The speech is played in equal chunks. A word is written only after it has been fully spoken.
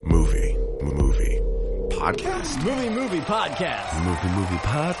podcast? Movie podcast. Movie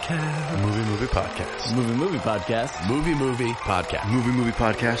podcast. Movie podcast. Movie podcast. Movie podcast. Movie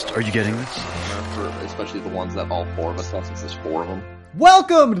podcast. Are you getting this? Especially the ones that all four of us have, since there's four of them.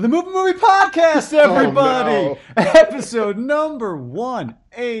 Welcome to the Movie Podcast, everybody! Oh, no. Episode number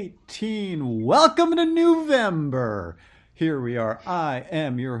 118. Welcome to November. Here we are. I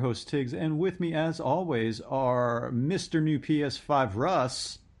am your host, Tiggs, and with me, as always, are Mr. New PS5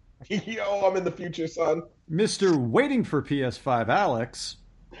 Russ. Yo, I'm in the future, son. Mr. Waiting for PS5 Alex.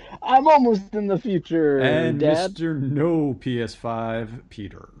 I'm almost in the future, And Dad. Mr. No PS5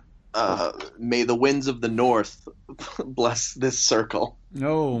 Peter. May the winds of the north bless this circle.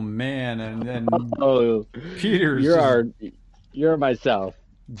 Oh, man. And Oh, Peter's you're myself.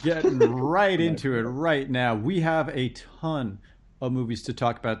 getting right into it right now. We have a ton of movies to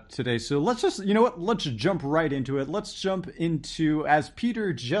talk about today. So let's just, you know what? Let's jump right into it. Let's jump into, as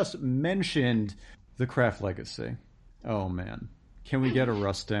Peter just mentioned, The Craft Legacy. Oh, man. Can we get a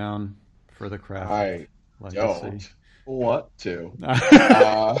Russ down for The Craft I Legacy? don't want to.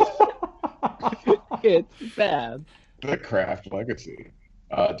 It's bad. The Craft Legacy,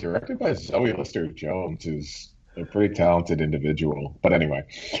 directed by Zoe Lister-Jones, who's a pretty talented individual. But anyway,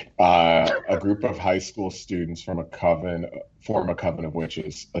 a group of high school students form a coven of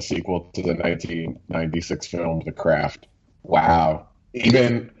witches, a sequel to the 1996 film The Craft. Wow.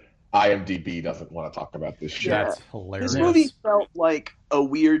 Even IMDb doesn't want to talk about this shit. That's hilarious. This movie felt like a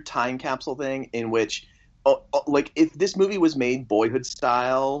weird time capsule thing in which, like, if this movie was made Boyhood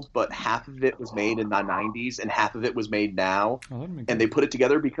style, but half of it was made in the 90s and half of it was made now, and they put it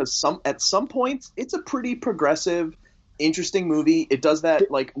together because at some points it's a pretty progressive, interesting movie. It does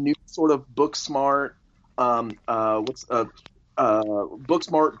that like new sort of Booksmart, Booksmart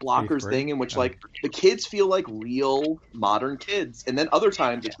blockers thing in which like the kids feel like real modern kids, and then other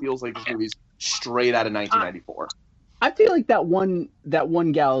times it feels like this movie's straight out of 1994. I feel like that one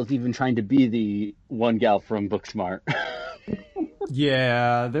gal is even trying to be the one gal from Booksmart.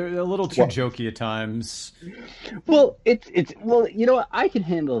 Yeah, they're a little too jokey at times. Well, well, you know what? I can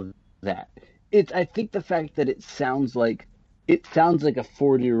handle that. I think the fact that it sounds like a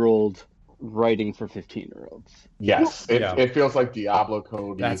 40-year-old writing for 15-year-olds. Yes, Yeah. It feels like Diablo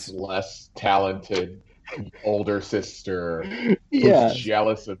Cody's That's- less talented older sister Yeah. who's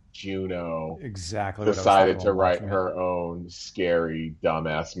jealous of Juno. Exactly. what I was Decided talking to about write watching it. her own scary,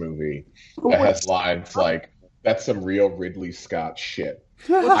 dumbass movie that has lines like, that's some real Ridley Scott shit.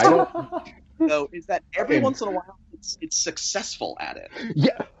 I don't. Though is that every And- once in a while it's successful at it.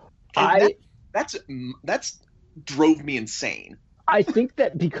 Yeah. And that's drove me insane. I think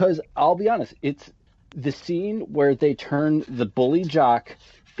that because, I'll be honest, it's the scene where they turn the bully jock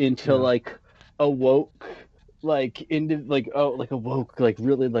into like a woke, like into like like a woke, like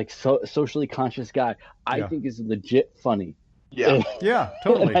really like socially conscious guy. I think is legit funny. Yeah. Yeah, And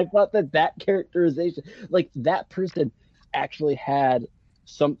totally. I thought that characterization, like that person, actually had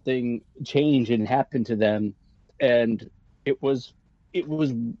something change and happen to them, and it was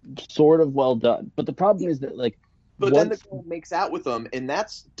sort of well done. But the problem is that like. But then the girl makes out with him, and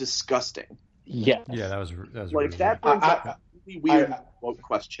that's disgusting. Yeah. Yeah, that was Like really that brings up really weird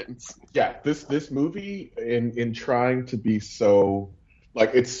questions. Yeah, this movie in trying to be so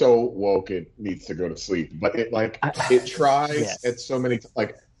like it's so woke it needs to go to sleep, but it tries Yes. at so many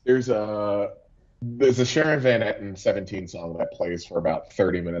like there's a Sharon Van Etten 17 song that plays for about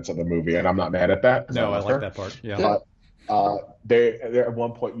 30 minutes of the movie, and I'm not mad at that. 'cause No, I love like her. that part. Yeah. But there at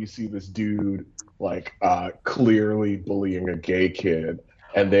one point you see this dude like clearly bullying a gay kid,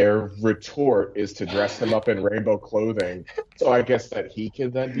 and their retort is to dress him up in rainbow clothing, so I guess that he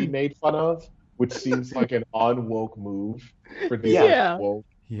can then be made fun of, which seems like an unwoke move for these Yeah. woke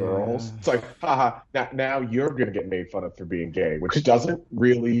girls. It's like, haha, now you're gonna get made fun of for being gay, which doesn't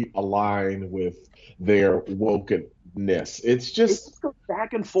really align with their wokeness. It's It just just goes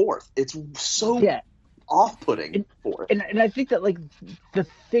back and forth. It's so Yeah. off-putting for it. And I think that like the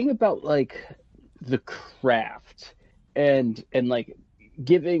thing about like The Craft and like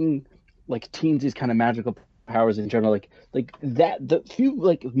giving like teens these kind of magical powers in general, like that the few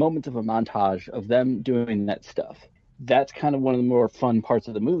like moments of a montage of them doing that stuff, that's kind of one of the more fun parts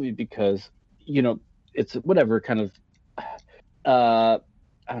of the movie because it's whatever kind of I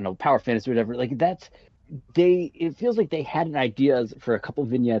don't know, power fantasy or whatever, like it feels like they had an idea for a couple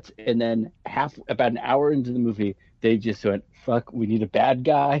vignettes, and then about an hour into the movie they just went, fuck, we need a bad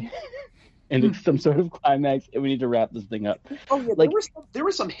guy and it's some sort of climax, and we need to wrap this thing up. Oh yeah, like, there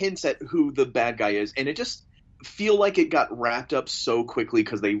were some hints at who the bad guy is, and it just feel like it got wrapped up so quickly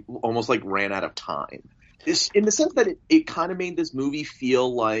because they almost like ran out of time. In the sense that it kind of made this movie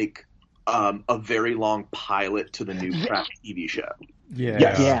feel like a very long pilot to the new Craft TV show. Yeah.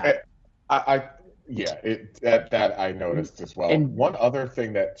 Yes. Yeah. That I noticed as well. And one other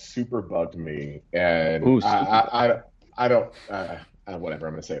thing that super bugged me, and Ooh, I don't whatever,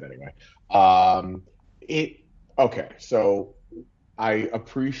 I'm gonna say it anyway. Okay, so I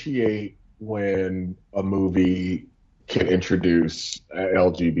appreciate when a movie can introduce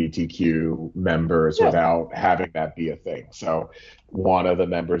LGBTQ members without having that be a thing. So one of the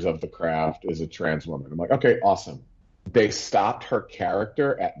members of the Craft is a trans woman. I'm like, okay, awesome. They stopped her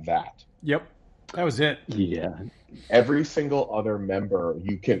character at that. Yep. That was it. Yeah. Every single other member,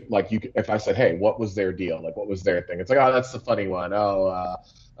 if I said, hey, what was their deal? Like, what was their thing? It's like, oh, that's the funny one.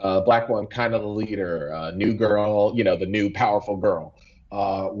 Black one, kind of the leader, new girl, the new powerful girl.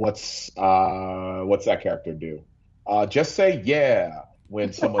 What's that character do? Just say yeah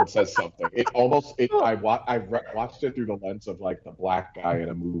when someone says something. I watched it through the lens of like the black guy in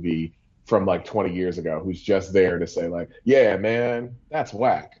a movie from like 20 years ago who's just there to say like, yeah, man, that's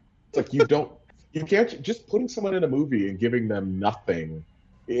whack. It's like you can't just putting someone in a movie and giving them nothing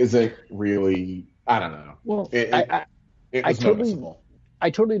isn't really, I don't know. Well, it was noticeable. I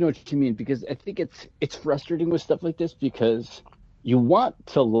totally know what you mean, because I think it's frustrating with stuff like this, because you want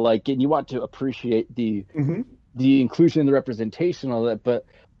to like it and you want to appreciate the inclusion, the representation, all that, but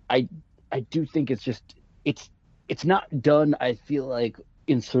I do think it's not done, I feel like,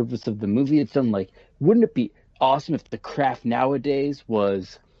 in service of the movie. It's done like, wouldn't it be awesome if the Craft nowadays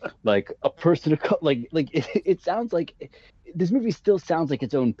was like a person it sounds like this movie still sounds like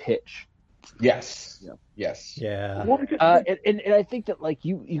its own pitch. Yes. Yeah. Yes. Yeah. And I think that like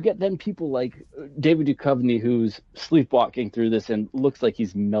you get then people like David Duchovny, who's sleepwalking through this and looks like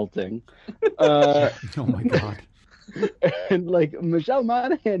he's melting. Oh my God. And like Michelle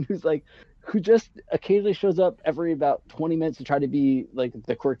Monaghan, who just occasionally shows up every about 20 minutes to try to be like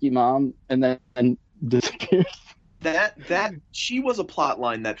the quirky mom and then disappears. That she was a plot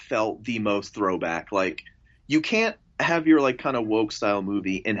line that felt the most throwback. Like, you can't have your like kind of woke style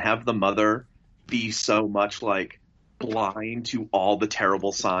movie and have the mother be so much like blind to all the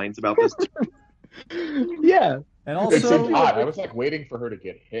terrible signs about this. Yeah. And It seemed also, odd. I was like waiting for her to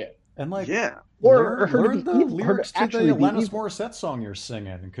get hit. and like, Yeah. Or learn the lyrics to the actually be Alanis evil. Morissette song you're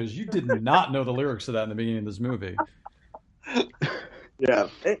singing, because you did not know the lyrics to that in the beginning of this movie. Yeah.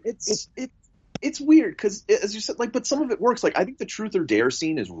 It's weird because, as you said, like, but some of it works. Like, I think the Truth or Dare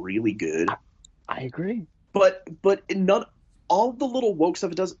scene is really good. I agree. But not all the little woke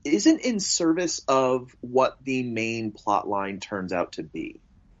stuff it does isn't in service of what the main plot line turns out to be.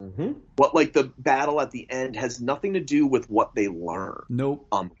 Mm-hmm. What, like, the battle at the end has nothing to do with what they learn Nope.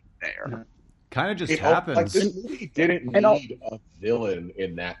 there. Kind of just Like, happens. this movie didn't need a villain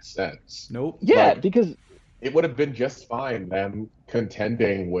in that sense. Nope. Yeah, Like, because it would have been just fine them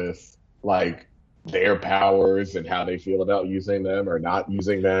contending with like their powers and how they feel about using them or not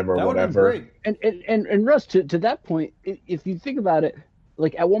using them or That would have been whatever. great. and Russ, to that point, if you think about it,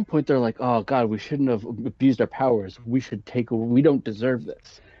 like at one point they're like, oh God, we shouldn't have abused our powers. We don't deserve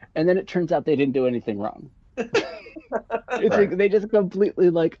this. And then it turns out they didn't do anything wrong. It's like they just completely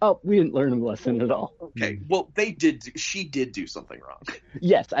like, oh, we didn't learn a lesson at all. Okay, well, she did do something wrong.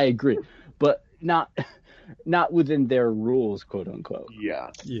 Yes, I agree, but not within their rules, quote unquote.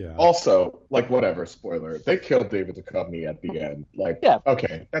 Yeah. Yeah. Also, like whatever, spoiler, they killed David Duchovny at the end. Like, Yeah.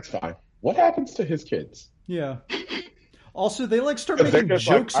 okay, that's fine. What happens to his kids? Yeah. Also, they like start They're making just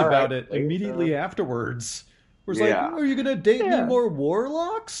like, jokes all right, about it later. immediately afterwards. Where it's Yeah. like, are you going to date me Yeah. more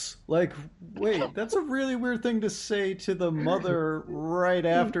warlocks? Like, wait, that's a really weird thing to say to the mother right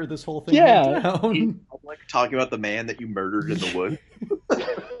after this whole thing Yeah. went down. I'm like talking about the man that you murdered in the woods.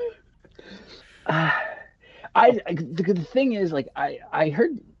 The thing is, like, I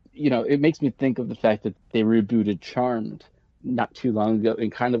heard, it makes me think of the fact that they rebooted Charmed not too long ago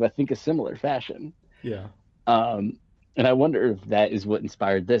in kind of, I think, a similar fashion. Yeah. And I wonder if that is what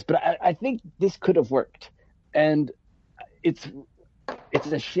inspired this. But I think this could have worked. And it's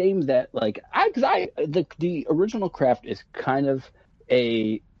a shame that, like, the original Craft is kind of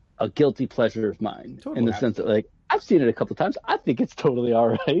a guilty pleasure of mine. Totally. In the sense that, like, I've seen it a couple times. I think it's totally all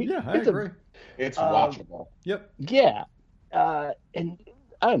right. Yeah, I agree. It's watchable. Yep. Yeah. And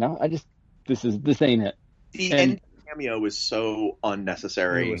I don't know. This ain't it. The And- end cameo is so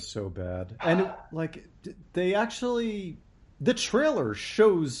unnecessary. It was so bad. And, they actually... The trailer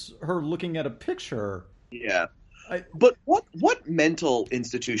shows her looking at a picture. Yeah. But what mental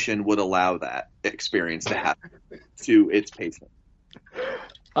institution would allow that experience to happen to its patient?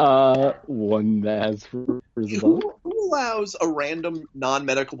 One that has Who allows a random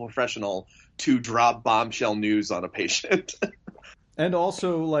non-medical professional to drop bombshell news on a patient? And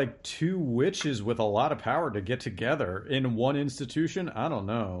also, like, two witches with a lot of power to get together in one institution. I don't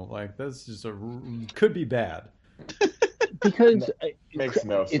know. Like, that's just could be bad. Because Makes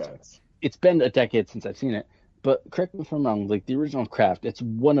no sense. It's been a decade since I've seen it, but correct me if I'm wrong. Like the original Craft, it's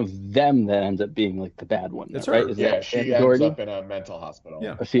one of them that ends up being like the bad one. That's right. right. Yeah, she ends up in a mental hospital.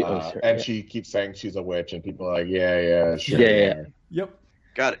 Yeah. She keeps saying she's a witch, and people are like, yeah, sure. Yeah. Yep.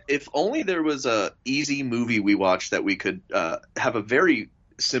 God, if only there was a easy movie we watched that we could have a very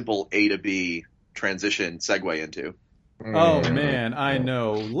simple A to B transition segue into. Oh man, I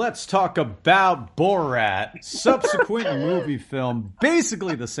know. Let's talk about Borat. Subsequent movie film,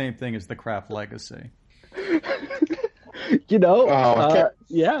 basically the same thing as The Craft Legacy.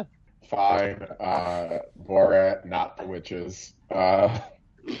 Yeah. Fine. Borat, not the witches.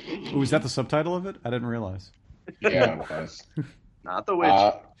 Was that the subtitle of it? I didn't realize. Yeah, it was. Not the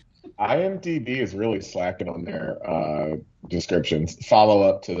witch. IMDb is really slacking on their descriptions. Follow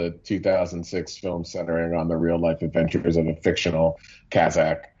up to the 2006 film centering on the real life adventures of a fictional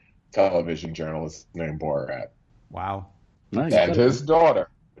Kazakh television journalist named Borat. Wow. Nice. And his daughter,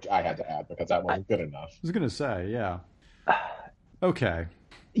 which I had to add because that wasn't good enough. I was going to say, yeah. Okay.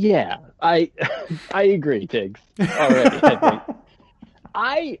 Yeah, I agree, Tiggs. Already, I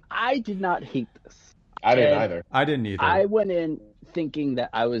think. I did not hate this. I didn't either. I didn't either. I went in thinking that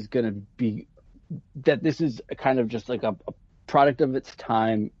I was going to be, that this is kind of just like a product of its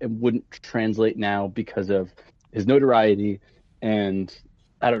time and wouldn't translate now because of his notoriety and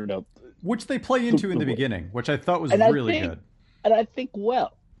I don't know. Which they play into in the beginning, which I thought was really good. And I think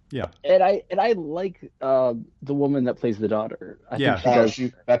well. Yeah. And I like the woman that plays the daughter. I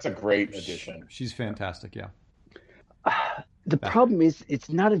think that's a great addition. She's fantastic, yeah. The problem is it's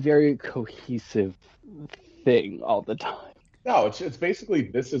not a very cohesive thing all the time. No, it's basically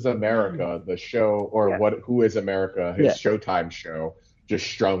This Is America, the show, or Who Is America, his Showtime show, just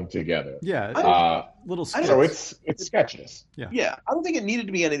strung together. Yeah, little sketches. So it's sketches. Yeah, I don't think it needed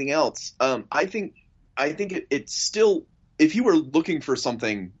to be anything else. I think it's still, if you were looking for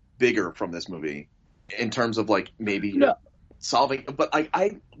something bigger from this movie, in terms of like maybe solving, but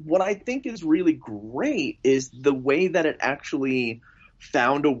what I think is really great is the way that it actually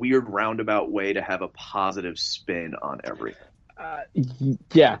found a weird roundabout way to have a positive spin on everything.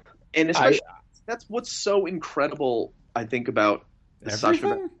 Yeah, and especially that's what's so incredible. I think about Sacha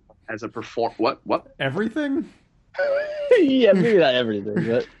Baron as a performer. What? Everything? Yeah, maybe not everything,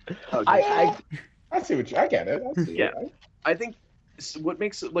 but I see what I get it. I see it. I think what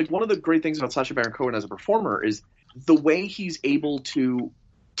makes it, like, one of the great things about Sacha Baron Cohen as a performer is the way he's able to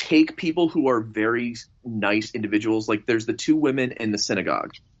take people who are very nice individuals. Like, there's the two women in the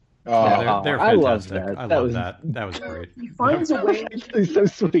synagogue. They're fantastic. I love that. I love that. That was great. He finds a way. It's so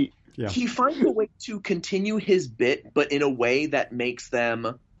sweet. Yeah. He finds a way to continue his bit, but in a way that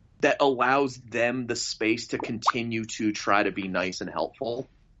that allows them the space to continue to try to be nice and helpful.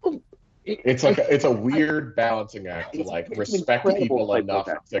 It's a weird balancing act to like respect people enough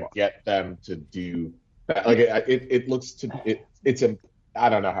to get them to do that. Like it's I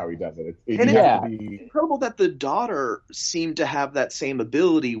don't know how he does it. It's incredible that the daughter seemed to have that same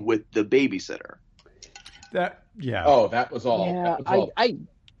ability with the babysitter. That was all. Yeah, that was all.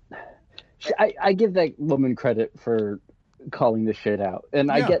 I give that woman credit for calling this shit out,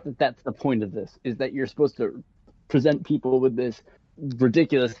 and I get that that's the point of this, is that you're supposed to present people with this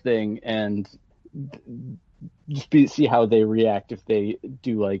ridiculous thing and just see how they react if they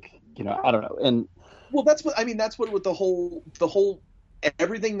do, like, I don't know. And well, that's what with the whole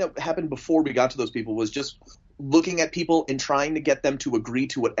everything that happened before we got to those people was just looking at people and trying to get them to agree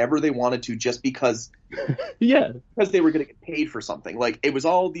to whatever they wanted to just because because they were going to get paid for something. Like, it was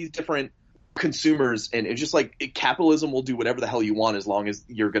all these different consumers, and it's just like capitalism will do whatever the hell you want as long as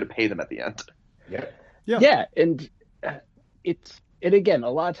you're going to pay them at the end. Yeah, and and again, a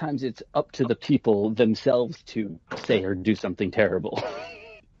lot of times it's up to the people themselves to say or do something terrible.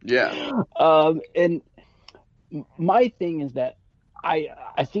 And my thing is that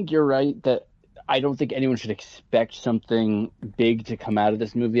I think you're right that I don't think anyone should expect something big to come out of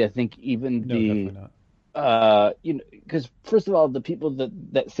this movie. I think even definitely not. Because first of all, the people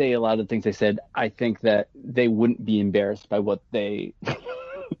that say a lot of things they said, I think that they wouldn't be embarrassed by what they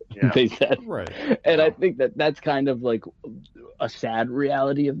they said. Right. And I think that that's kind of like a sad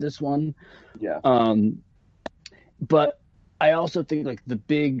reality of this one. Yeah. But I also think like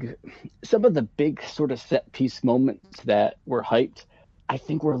some of the big sort of set piece moments that were hyped, I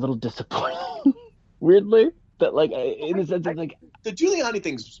think were a little disappointing. Weirdly, that like in the sense of like the Giuliani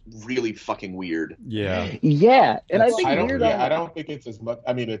thing's really fucking weird. And I think I don't think it's as much.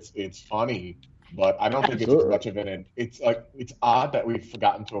 I mean, it's funny, but I don't think it's as much of an. And it's like it's odd that we've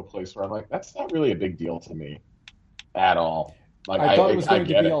gotten to a place where I'm like, that's not really a big deal to me at all. Like I thought it was going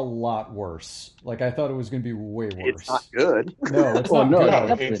to be a lot worse. Like I thought it was going to be way worse. It's not good. No, it's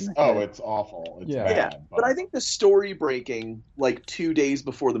not good. It's awful. It's bad. But I think the story breaking like 2 days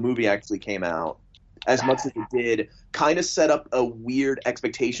before the movie actually came out, as much as it did, kind of set up a weird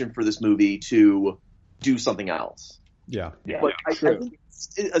expectation for this movie to do something else. Yeah. But I think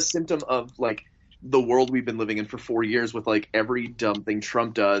it's a symptom of like the world we've been living in for 4 years with like every dumb thing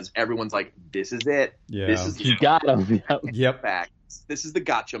Trump does, everyone's like, this is it. Yeah. This is you got him. Yep. This is the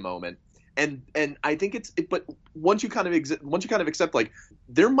gotcha moment. And I think but once you kind of accept like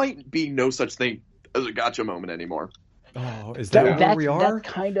there might be no such thing as a gotcha moment anymore. Oh, is that where we are? That's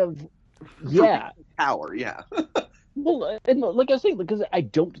kind of power, yeah. Well, and like I was saying, because I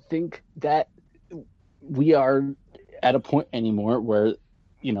don't think that we are at a point anymore where,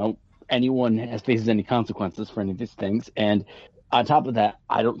 you know, anyone faces any consequences for any of these things. And on top of that,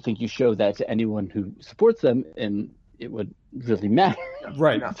 I don't think you show that to anyone who supports them, and it would really matter.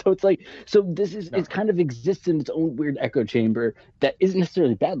 Right. So it's like, this is, it kind of exists in its own weird echo chamber that isn't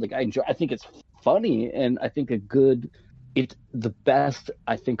necessarily bad. Like I think it's funny, and I think it's the best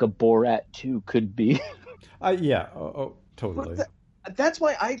I think a Borat 2 could be. Totally. That's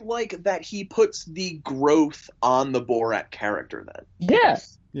why I like that he puts the growth on the Borat character then.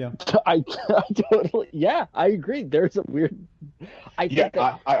 Yes. Yeah. I totally, I agree. There's a weird, I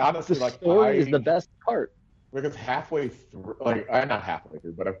honestly the story is the best part. Because halfway through, like, not halfway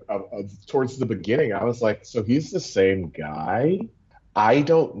through, but towards the beginning, I was like, so he's the same guy? I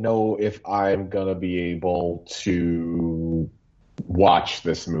don't know if I'm going to be able to watch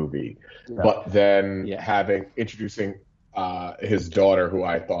this movie. Yeah. But then introducing his daughter, who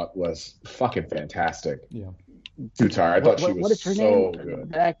I thought was fucking fantastic. Yeah. Tutar. I thought she was so name?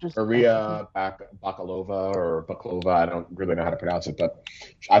 good. Actress? Maria Bakalova, I don't really know how to pronounce it, but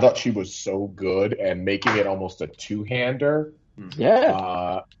I thought she was so good, and making it almost a two-hander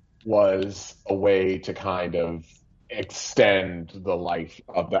was a way to kind of extend the life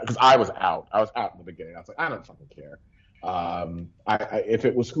of that. Because I was out in the beginning. I was like, I don't fucking care. If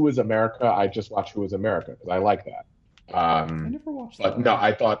it was Who Is America, I just watch Who Is America because I like that. I never watched that. But no,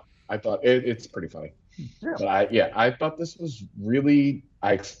 I thought it's pretty funny. Yeah. But I thought this was really,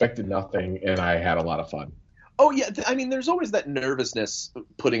 I expected nothing, and I had a lot of fun. Oh yeah, I mean, there's always that nervousness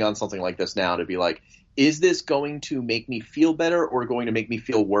putting on something like this now to be like, is this going to make me feel better or going to make me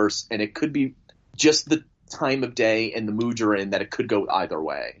feel worse? And it could be just the time of day and the mood you're in that it could go either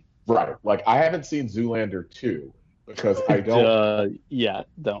way. Right. Like I haven't seen Zoolander 2 because I don't.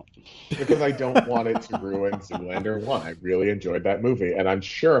 Don't. Because I don't want it to ruin Zoolander 1. I really enjoyed that movie, and I'm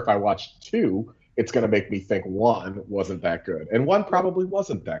sure if I watched 2. It's going to make me think 1 wasn't that good. And 1 probably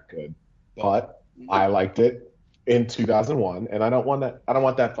wasn't that good. But I liked it in 2001, and I don't want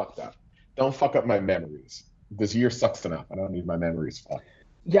that fucked up. Don't fuck up my memories. This year sucks enough. I don't need my memories fucked.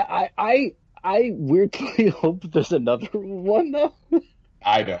 Yeah, I weirdly hope there's another one, though.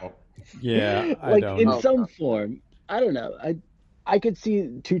 I don't. Yeah, I like, don't. in some form. I don't know. I could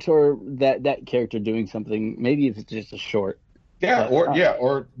see Tutor, that character doing something, maybe if it's just a short. Yeah,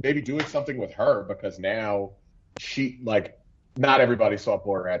 or maybe doing something with her, because now she, like, not everybody saw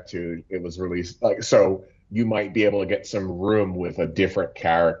Borat 2. It was released, like, so you might be able to get some room with a different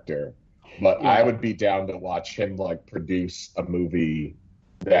character. But I would be down to watch him, like, produce a movie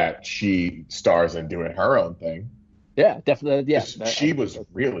that she stars in doing her own thing. Yeah, definitely. Yeah, she was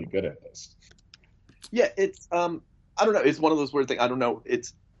really good at this. Yeah, it's I don't know. It's one of those weird things. I don't know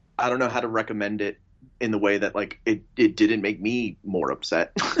how to recommend it in the way that like it didn't make me more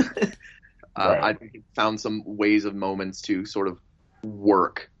upset. Right. I think it found some ways of moments to sort of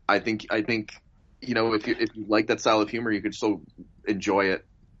work. I think you know, if you like that style of humor, you could still enjoy it.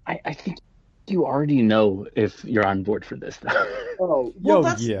 I think you already know if you're on board for this, though.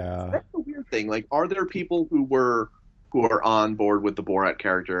 That's the weird thing. Like, are there people who are on board with the Borat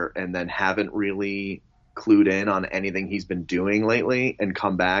character and then haven't really clued in on anything he's been doing lately and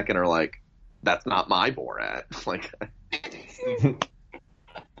come back and are like, that's not my Borat? Like,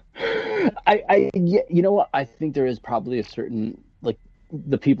 you know what? I think there is probably a certain, like,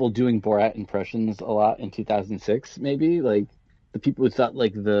 the people doing Borat impressions a lot in 2006, maybe, like the people who thought,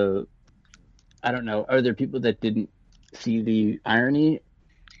 like, I don't know, are there people that didn't see the irony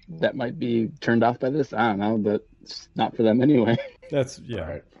that might be turned off by this? I don't know, but it's not for them anyway. That's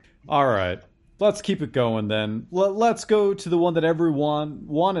right. All right. Let's keep it going then. Let's go to the one that everyone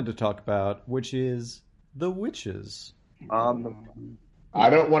wanted to talk about, which is The Witches. I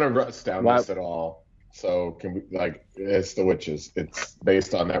don't want to rust down this at all. So can we it's The Witches? It's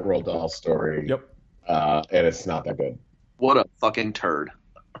based on that Roald Dahl story. Yep. And it's not that good. What a fucking turd.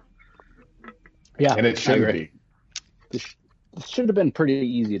 Yeah, And it shouldn't be. This should have been pretty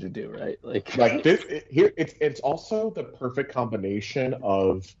easy to do, right? Like this here, it's also the perfect combination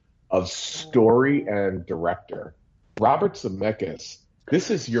of story and director. Robert Zemeckis, this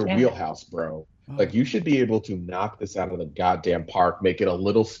is your wheelhouse, bro. Like, you should be able to knock this out of the goddamn park, make it a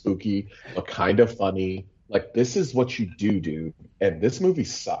little spooky, but kind of funny. Like, this is what you do, dude. And this movie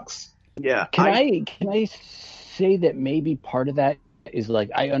sucks. Yeah. Can I say that maybe part of that is,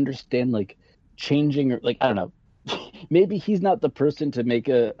 like, I understand, like, changing, or, like, I don't know. Maybe he's not the person to make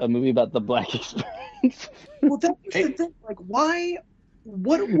a movie about the Black experience. Well, that's the thing. Like, why?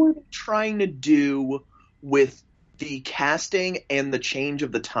 What were they trying to do with the casting and the change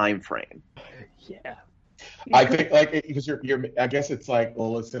of the time frame? Yeah, I think because you're. I guess it's like,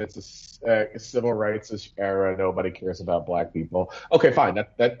 well, listen, it's a civil rights era. Nobody cares about Black people. Okay, fine.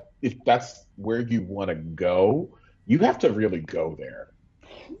 That if that's where you want to go, you have to really go there.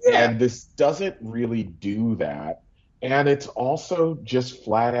 Yeah. And this doesn't really do that. And it's also just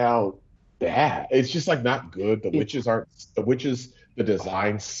flat out bad. It's just like not good. The Witches. The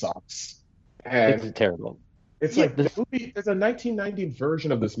design sucks. And it's terrible. It's like the movie. There's a 1990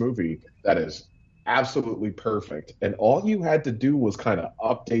 version of this movie that is absolutely perfect, and all you had to do was kind of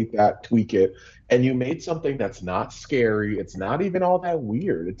update that, tweak it, and you made something that's not scary. It's not even all that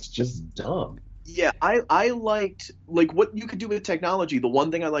weird. It's just dumb. Yeah, I liked what you could do with technology. The one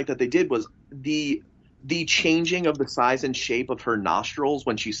thing I liked that they did was the changing of the size and shape of her nostrils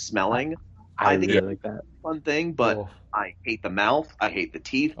when she's smelling. I think it's like that. A fun thing, but I hate the mouth. I hate the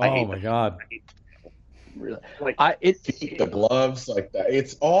teeth. God. Really? The gloves, like that.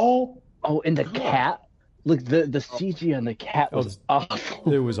 It's all. Oh, and the cat. Look, the CG on the cat was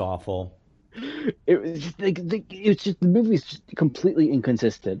awful. It was awful. It was just the movie's just completely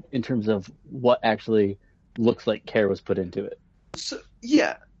inconsistent in terms of what actually looks like care was put into it. So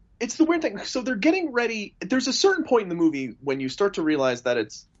yeah, it's the weird thing. So they're getting ready. There's a certain point in the movie when you start to realize that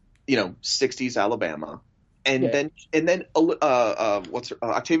it's 60s Alabama. And then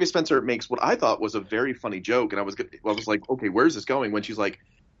Octavia Spencer makes what I thought was a very funny joke, and I was like, okay, where's this going? When she's like,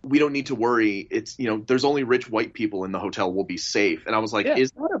 we don't need to worry. It's there's only rich white people in the hotel. We'll be safe. And I was like,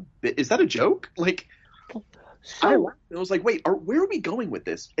 is that a joke? Like, I laughed. And I was like, wait, where are we going with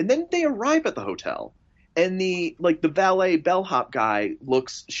this? And then they arrive at the hotel, and the valet bellhop guy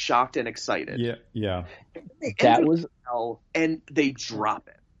looks shocked and excited. Yeah. And they drop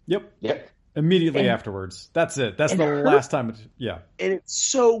it. Yep. Immediately afterwards. That's it. That's the last time. And it's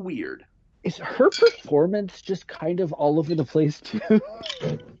so weird. Is her performance just kind of all over the place too?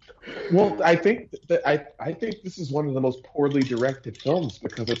 Well, I think this is one of the most poorly directed films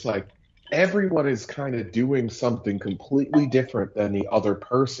because it's like everyone is kind of doing something completely different than the other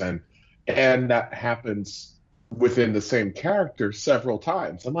person, and that happens within the same character several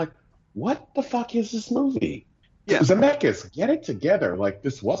times. I'm like, what the fuck is this movie? Yeah. Zemeckis, get it together. Like,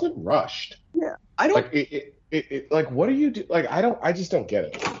 this wasn't rushed. Yeah, I don't like it. Like, what do you do? Like, I just don't get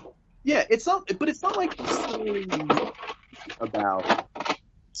it. Yeah, it's not like it's saying about,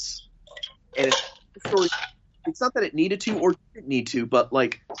 and it's not that it needed to or didn't need to, but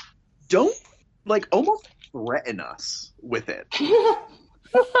like, don't almost threaten us with it.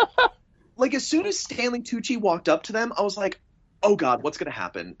 Like, as soon as Stanley Tucci walked up to them, I was like, oh God, what's gonna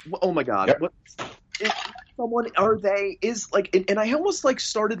happen? Oh my God, what? Is someone? Are they? Is like, and I almost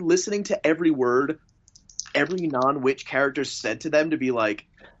started listening to every word every non-witch character said to them to be like,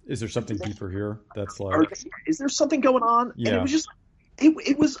 is there something deeper here? That's like, is there something going on? Yeah. And it was just,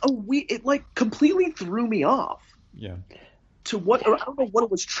 it was it completely threw me off. Yeah. To what, I don't know what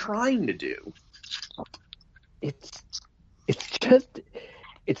it was trying to do. It's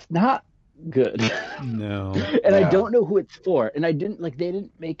not good. No. And I don't know who it's for. And they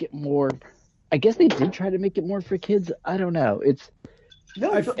didn't make it more. I guess they did try to make it more for kids. I don't know.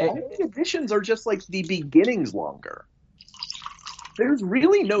 All the additions are just like the beginnings longer. There's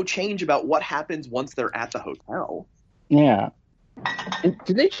really no change about what happens once they're at the hotel. Yeah. And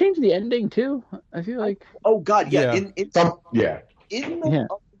did they change the ending too? I feel like. Oh God, yeah. In the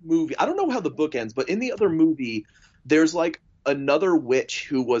other movie, I don't know how the book ends, but in the other movie, there's like another witch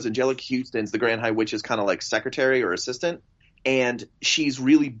who was Angelica Houston's, the Grand High Witch's kind of like secretary or assistant, and she's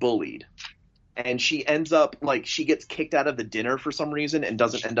really bullied. And she ends up she gets kicked out of the dinner for some reason and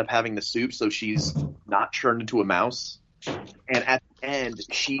doesn't end up having the soup, so she's not turned into a mouse. And at the end,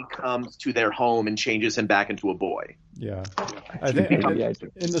 she comes to their home and changes him back into a boy. Yeah. I think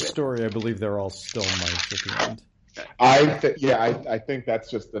in the story, I believe they're all still mice at the end. I think that's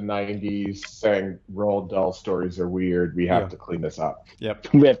just the '90s saying Roald Dahl stories are weird. We have to clean this up.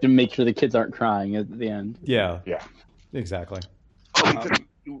 Yep. We have to make sure the kids aren't crying at the end. Yeah. Yeah. Exactly.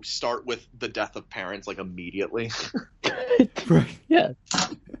 You start with the death of parents like immediately. Right. Yeah.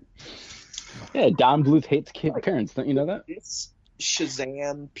 Yeah, Don Bluth hates parents. Don't you know that? It's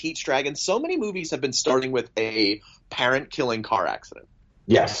Shazam, Pete's Dragon. So many movies have been starting with a parent-killing car accident.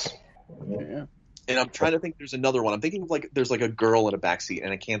 Yes. Yeah. And I'm trying to think. There's another one. I'm thinking of there's a girl in a backseat,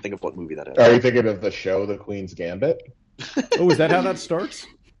 and I can't think of what movie that is. Are you thinking of the show, The Queen's Gambit? Oh, is that how that starts?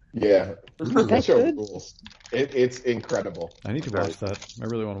 Yeah. That The show good? rules. It's incredible. I need to watch that. I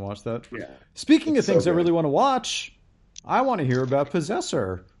really want to watch that. Yeah. Speaking of It's so things I good. really want to watch, I want to hear about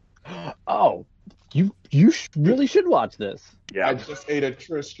Possessor. Oh, you really should watch this. I just ate a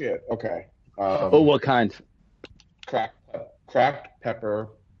Triscuit. Okay. Oh, what kind? Cracked pepper.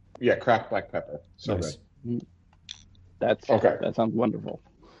 Yeah, cracked black pepper. So Nice. good. That's Okay. That sounds wonderful.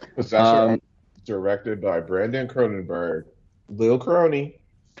 Possessor, directed by Brandon Cronenberg. Lil Crony.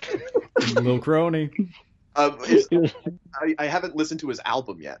 Lil Crony. I haven't listened to his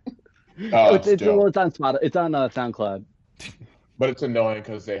album yet. Oh, it's dope. on Spotify. It's on SoundCloud. But it's annoying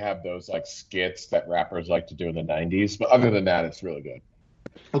because they have those skits that rappers like to do in the 90s. But other than that, it's really good.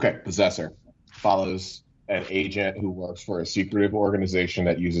 Okay, Possessor follows an agent who works for a secretive organization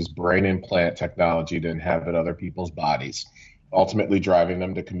that uses brain implant technology to inhabit other people's bodies, ultimately driving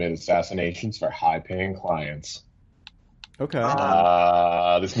them to commit assassinations for high-paying clients. Okay.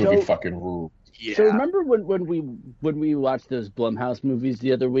 This movie So- fucking rules. Yeah. So remember when we watched those Blumhouse movies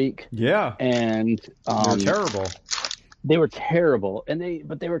the other week, Yeah. and They're terrible. they were terrible,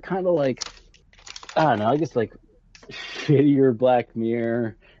 but they were kind of I don't know, I guess shittier Black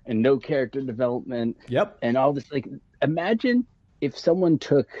Mirror and no character development Yep. and all this. Imagine if someone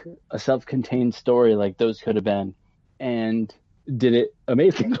took a self-contained story like those could have been and did it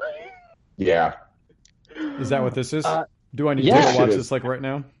amazingly. Yeah. Is that what this is? Do I need yeah. to go watch It this is. right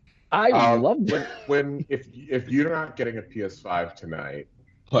now? I loved it. If you're not getting a PS5 tonight,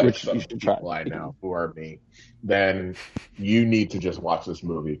 like Which some you should try. people I know who are me, then you need to just watch this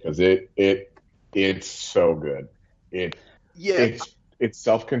movie because it's so good. It's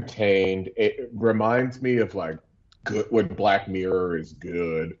self-contained. It reminds me of good when Black Mirror is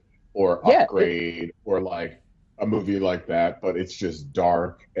good or Yeah, Upgrade or a movie like that, but it's just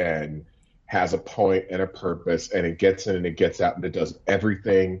dark and has a point and a purpose, and it gets in and it gets out and it does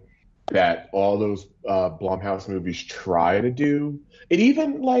everything that all those Blumhouse movies try to do. It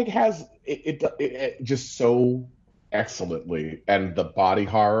even has it just so excellently, and the body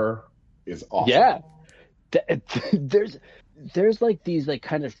horror is awesome. Yeah. There's these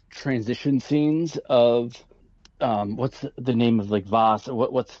kind of transition scenes of what's the name of Voss?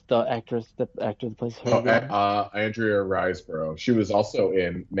 What's the actress that plays her? Andrea Riseborough. She was also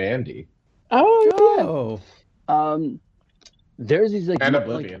in Mandy Oh. There's these and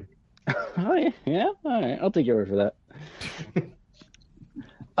Oblivion. oh yeah, all right, I'll take your word for that.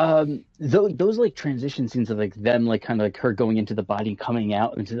 Those transition scenes of them kind of her going into the body, coming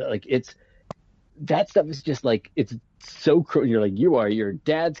out into it's that stuff is just it's so you're you are your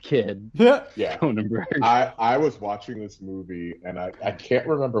dad's kid. Yeah. Yeah. Cronenberg. I was watching this movie and I can't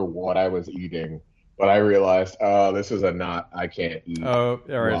remember what I was eating, but I realized, this is I can't eat. Oh,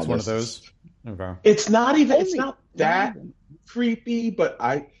 all right. while It's one of this those. Okay. It's not that creepy, but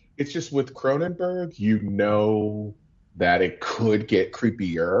it's just with Cronenberg, that it could get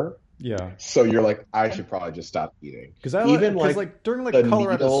creepier. Yeah. So you're I should probably just stop eating. Because during the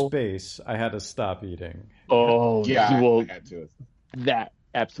Color Out of needle- Space, I had to stop eating. Oh Yeah, well, I had to. that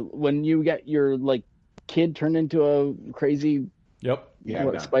absolutely. When you get your kid turned into a crazy Yep. Yeah,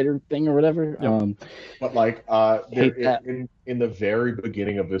 no. spider thing or whatever. Yep. But Hate that. in the very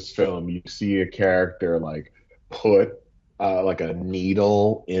beginning of this film, you see a character put a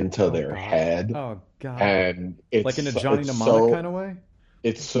needle into their head, Oh God. and it's In a Johnny it's Mnemonic kind of way.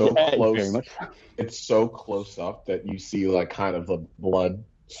 It's so Yeah, close. very much. It's so close up that you see kind of the blood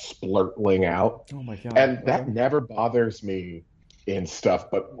splurtling out, Oh my God. and that never bothers me in stuff.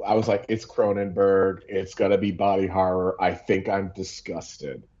 But I was it's Cronenberg. It's gonna be body horror. I think I'm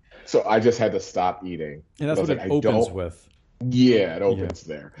disgusted, so I just had to stop eating. And that's I was what like, it I opens don't- with. Yeah, it opens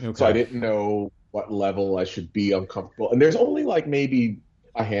there. Okay. So I didn't know what level I should be uncomfortable. And there's only maybe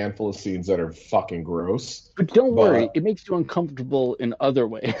a handful of scenes that are fucking gross. But don't worry, But- it makes you uncomfortable in other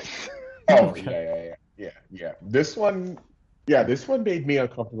ways. Oh yeah. This one made me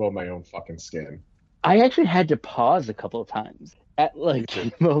uncomfortable in my own fucking skin. I actually had to pause a couple of times at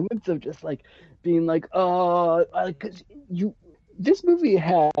moments of just being because this movie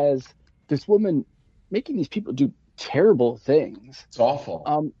has this woman making these people do terrible things. It's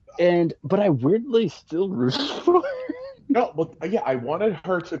awful. But I weirdly still root for her. No, but yeah, I wanted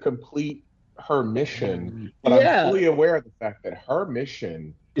her to complete her mission, but I'm fully aware of the fact that her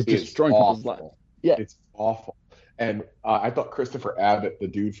mission is destroying people's lives. Yeah, it's awful. And I thought Christopher Abbott, the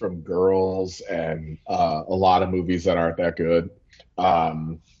dude from Girls and a lot of movies that aren't that good,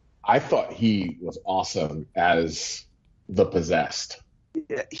 I thought he was awesome as the possessed.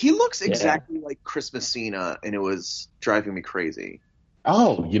 Yeah, he looks exactly like Chris Messina, and it was driving me crazy.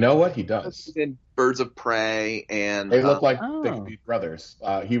 Oh, you know what? He does. In Birds of Prey, and they look like they could be brothers.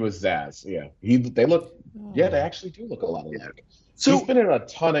 He was Zaz. Yeah, they look. Yeah, they actually do look a lot alike. So he's been in a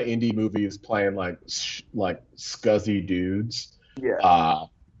ton of indie movies playing like scuzzy dudes. Yeah.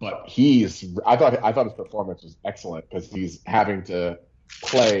 But I thought his performance was excellent because he's having to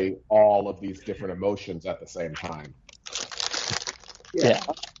play all of these different emotions at the same time. Yeah.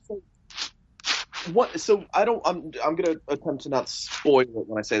 So I don't. I'm going to attempt to not spoil it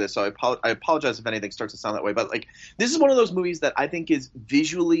when I say this. So I apologize if anything starts to sound that way. But like, this is one of those movies that I think is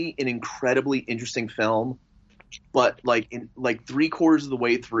visually an incredibly interesting film. But like in like 3/4 of the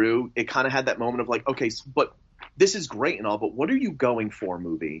way through, it kind of had that moment of like, okay, but this is great and all, but what are you going for,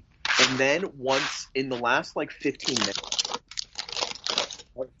 movie? And then once in the last like 15 minutes,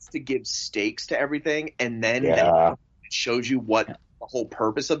 starts to give stakes to everything, and then it shows you what the whole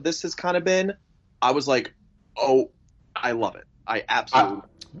purpose of this has kind of been. I was like, oh, I love it. I absolutely.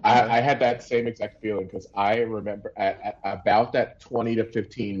 I had that same exact feeling because I remember at about that 20 to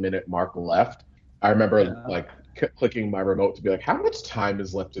 15 minute mark left. I remember like clicking my remote to be like, how much time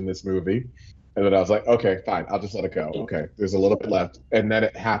is left in this movie? And then I was like, okay, fine, I'll just let it go. Okay, there's a little bit left, and then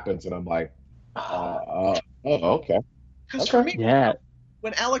it happens, and I'm like, okay. Because for me,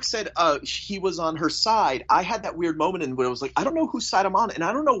 when Alex said he was on her side, I had that weird moment in where I was like, I don't know whose side I'm on, and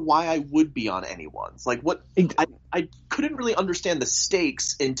I don't know why I would be on anyone's. Like, what? I couldn't really understand the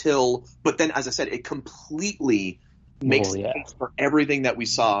stakes but then, as I said, it completely makes sense for everything that we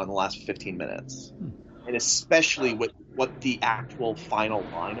saw in the last 15 minutes. And especially with what the actual final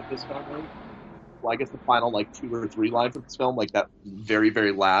line of this film is. Well, I guess the final, like, 2 or 3 lines of this film, like that very,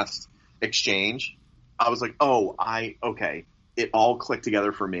 very last exchange. I was like, okay. It all clicked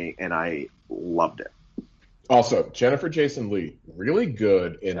together for me, and I loved it. Also, Jennifer Jason Leigh, really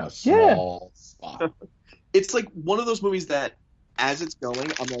good in a small spot. It's like one of those movies that, as it's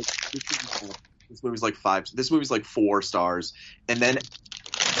going, I'm like, this movie's like 5. This movie's like 4 stars, and then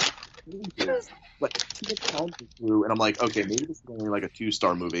like 2 pounds through, and I'm like, okay, maybe this is only like a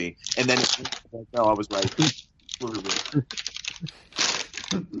 2-star movie, and then it's like, no, I was right.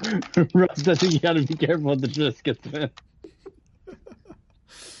 Russ, I think you got to be careful what the twist gets in.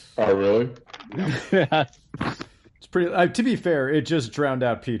 Oh, really? Yeah. It's pretty. To be fair, it just drowned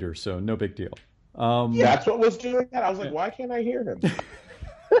out Peter, so no big deal. That's what was doing that. I was like, why can't I hear him?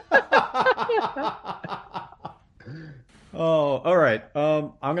 Oh, all right.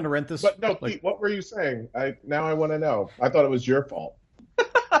 I'm gonna rent this. But no, Pete, what were you saying? Now I want to know. I thought it was your fault.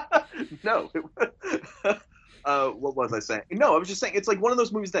 No. What was I saying? No, I was just saying it's like one of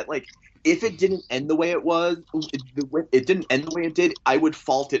those movies that, like, if it didn't end the way it was, it didn't end the way it did, I would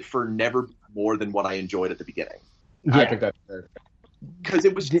fault it for never more than what I enjoyed at the beginning. Yeah. I think that's fair. Because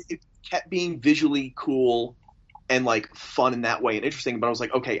it kept being visually cool and like fun in that way and interesting, but I was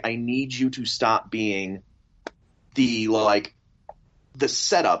like, okay, I need you to stop being the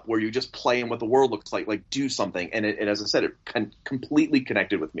setup where you just play in what the world looks like do something. And as I said, it completely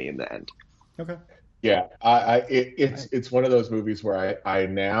connected with me in the end. Okay. Yeah, it's one of those movies where I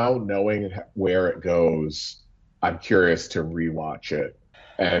now, knowing where it goes, I'm curious to rewatch it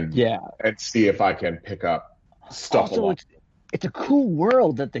and see if I can pick up stuff. Also, it's a cool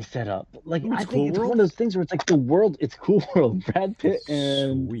world that they set up. Like, I think it's one of those things where it's like the world. It's a cool world. Brad Pitt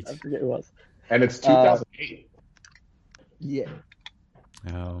and Sweet. I forget who it was. And it's 2008. Yeah.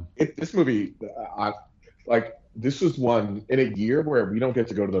 Oh. This movie, this was one in a year where we don't get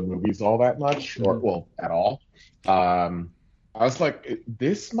to go to the movies all that much, or at all. I was like,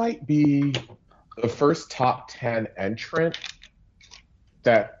 this might be the first top 10 entrant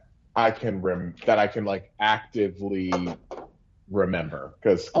that I can like actively remember,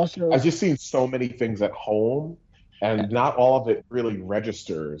 because I've just seen so many things at home, and not all of it really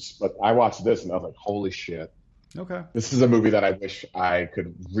registers. But I watched this and I was like, holy shit. Okay. This is a movie that I wish I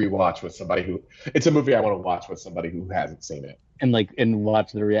could rewatch with somebody it's a movie I want to watch with somebody who hasn't seen it. And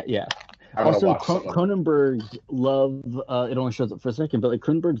watch the Also, Cronenberg's love, it only shows up for a second, but like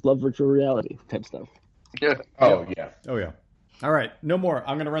Cronenberg's love virtual reality type stuff. Yeah. Oh, yeah. Oh, yeah. All right. No more.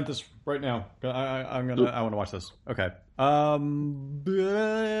 I'm going to rent this right now. I want to watch this. Okay. What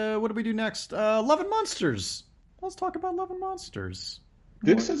do we do next? Love and Monsters. let's talk about Love and Monsters.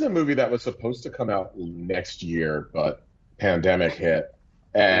 This is a movie that was supposed to come out next year, but pandemic hit,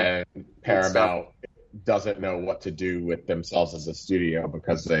 and Paramount doesn't know what to do with themselves as a studio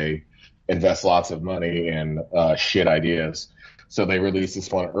because they invest lots of money in shit ideas. So they released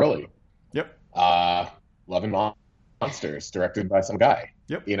this one early. Yep. Love and Monsters, directed by some guy.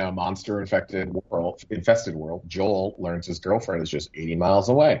 Yep. In a monster-infested world, Joel learns his girlfriend is just 80 miles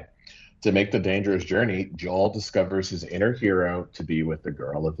away. To make the dangerous journey, Joel discovers his inner hero to be with the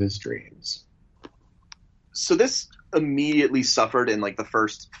girl of his dreams. So this immediately suffered in like the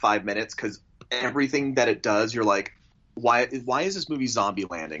first 5 minutes because everything that it does, you're like, why is this movie zombie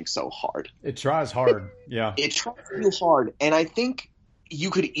landing so hard? It tries hard. Yeah. It tries real hard. And I think you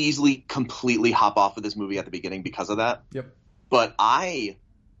could easily completely hop off of this movie at the beginning because of that. Yep. But I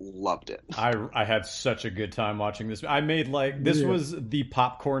loved it. I had such a good time watching this. I made this was the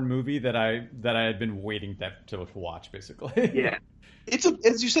popcorn movie that I had been waiting to watch, basically. Yeah.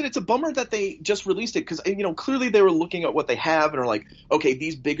 As you said, it's a bummer that they just released it because, clearly they were looking at what they have and are like, okay,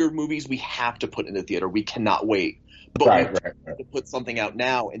 these bigger movies we have to put in the theater. We cannot wait. But we have to put something out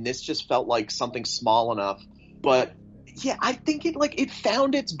now, and this just felt like something small enough. But yeah, I think it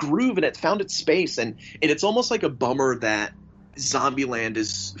found its groove and it found its space, and it's almost like a bummer that Zombieland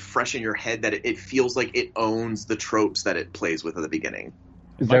is fresh in your head, that it feels like it owns the tropes that it plays with at the beginning.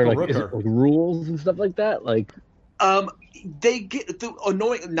 Is there rules and stuff like that? They get the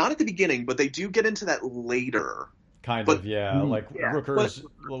annoying, not at the beginning, but they do get into that later. Rookers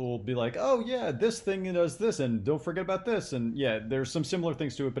will be like, oh yeah, this thing does this, and don't forget about this, and yeah, there's some similar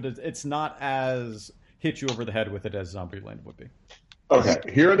things to it, but it's not as hit you over the head with it as Zombieland would be. Okay,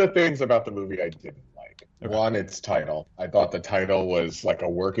 here are the things about the movie I didn't like. Okay. One, its title. I thought the title was like a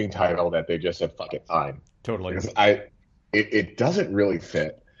working title that they just said, fuck it, fine. Totally. Because it doesn't really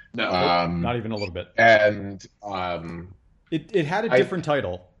fit. No, not even a little bit. And it had a different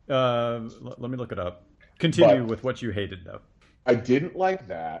title. Let me look it up. Continue with what you hated, though. I didn't like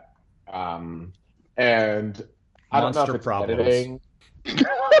that. And I don't know if it's editing.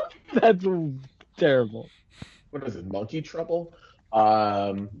 That's terrible. What is it, Monkey Trouble?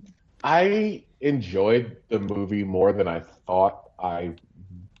 I enjoyed the movie more than I thought I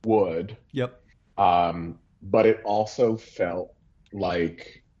would. Yep. But it also felt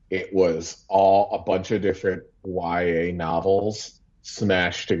like it was all a bunch of different YA novels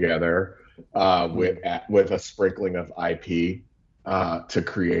smashed together with a sprinkling of IP to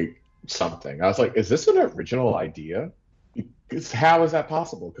create something. I was like, is this an original idea? How is that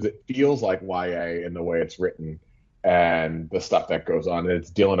possible? Because it feels like YA in the way it's written and the stuff that goes on. And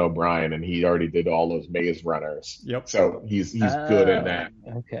it's Dylan O'Brien, and he already did all those Maze Runners. Yep. So he's good in that.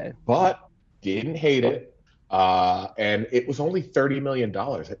 Okay. But didn't hate it. And it was only $30 million.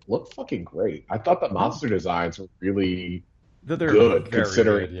 It looked fucking great. I thought the monster designs were really good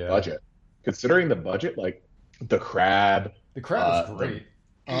considering the budget. Considering the budget, like the crab. The crab was great.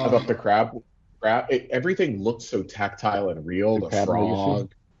 I thought the crab everything looked so tactile and real. The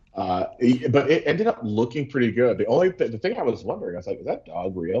frog. But it ended up looking pretty good. The thing I was wondering, I was like, is that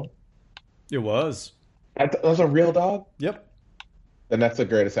dog real? It was. That was a real dog? Yep. And that's the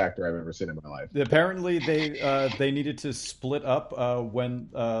greatest actor I've ever seen in my life. Apparently, they needed to split up when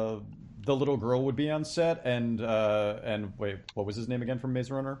the little girl would be on set, and wait, what was his name again from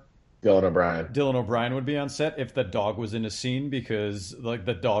Maze Runner? Dylan O'Brien. Dylan O'Brien would be on set if the dog was in a scene because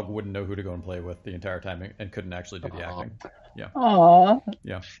the dog wouldn't know who to go and play with the entire time and couldn't actually do the acting. Yeah. Aww.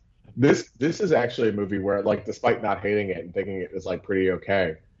 Yeah. This is actually a movie where, like, despite not hating it and thinking it is like pretty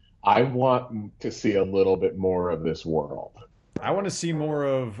okay, I want to see a little bit more of this world. I want to see more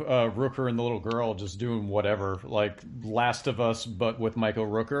of Rooker and the little girl just doing whatever, like Last of Us, but with Michael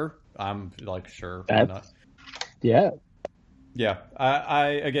Rooker. I'm like, sure, why not? Yeah. Yeah. I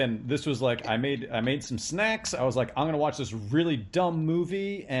again, this was like I made some snacks. I was like, I'm gonna watch this really dumb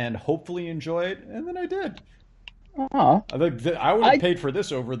movie and hopefully enjoy it, and then I did. I would have paid for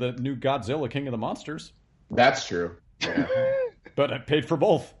this over the new Godzilla King of the Monsters. That's true. Yeah. But I paid for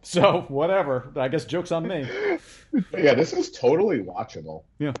both, so whatever. I guess joke's on me. Yeah, this is totally watchable.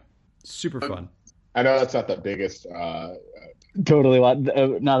 Yeah, super fun. I know that's not the biggest totally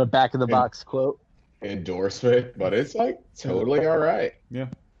not a back of the box quote endorsement, but it's like totally all right. Yeah.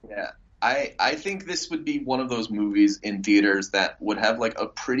 I think this would be one of those movies in theaters that would have like a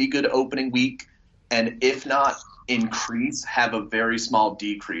pretty good opening week, and if not increase, have a very small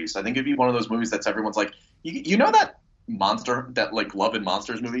decrease. I think it'd be one of those movies that's everyone's like, you know that monster, that like Love and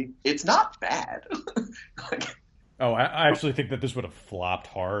Monsters movie? It's not bad. I actually think that this would have flopped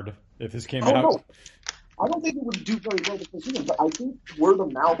hard if this came out. No. I don't think it would do very well with this either, but I think word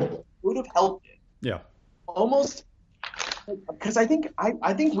of mouth would have helped it. Yeah. almost because I think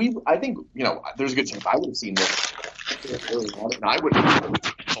there's a good chance I would have seen this early on, and I would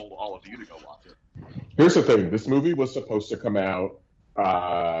have told all of you to go watch it. Here's the thing: this movie was supposed to come out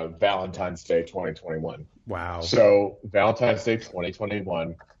Valentine's Day 2021. Wow. So Valentine's Day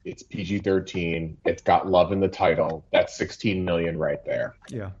 2021, it's PG-13. It's got love in the title. That's 16 million right there.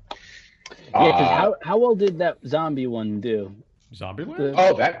 Yeah. Yeah, because how well did that zombie one do? Zombieland?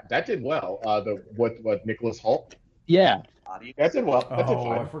 Oh, that did well. What Nicholas Hoult? Yeah. That did well. That did Oh,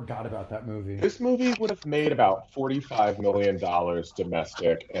 fine. I forgot about that movie. This movie would have made about $45 million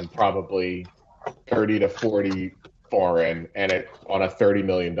domestic and probably 30 to 40 foreign, and it on a $30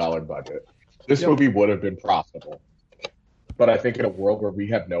 million budget. This movie would have been profitable. But I think in a world where we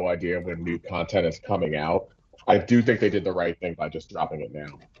have no idea when new content is coming out, I do think they did the right thing by just dropping it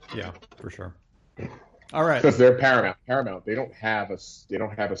now. Yeah, for sure. All right. Because they're Paramount. Paramount, they don't have a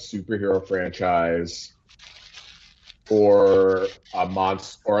superhero franchise or a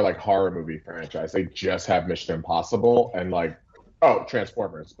monster or like horror movie franchise. They just have Mission Impossible and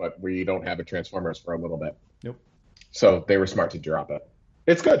Transformers, but we don't have a Transformers for a little bit. Nope. So they were smart to drop it.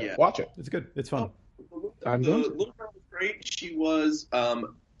 It's good. Yeah. Watch it. It's good. It's fun. The little girl was great. She was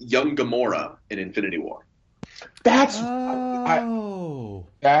young Gamora in Infinity War. That's Oh.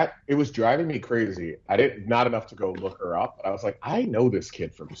 it was driving me crazy. Not enough to go look her up, but I was like, I know this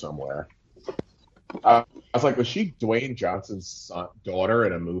kid from somewhere. I was like, was she Dwayne Johnson's daughter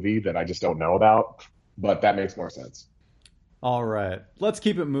in a movie that I just don't know about? But that makes more sense. All right. Let's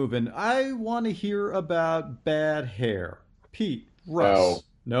keep it moving. I want to hear about bad hair. Pete, Russ.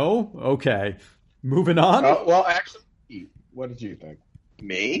 No? Okay. Moving on. Well, actually, Pete, what did you think?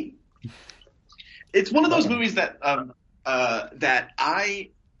 Me? It's one of those movies that that I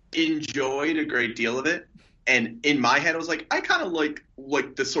enjoyed a great deal of it, and in my head I was like, I kind of like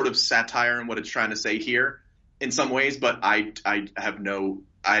the sort of satire and what it's trying to say here in some ways, but I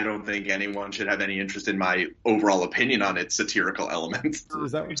don't think anyone should have any interest in my overall opinion on its satirical elements.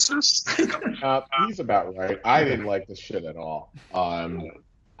 Is that He's about right. I didn't like this shit at all.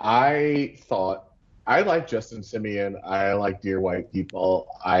 I thought I like Justin Simeon. I like Dear White People.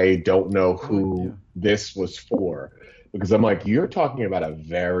 I don't know who this was for, because I'm like, you're talking about a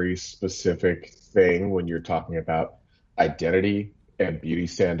very specific thing when you're talking about identity and beauty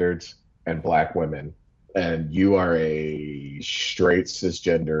standards and black women. And you are a straight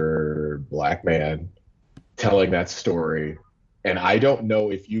cisgender black man telling that story. And I don't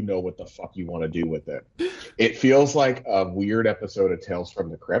know if you know what the fuck you want to do with it. It feels like a weird episode of Tales from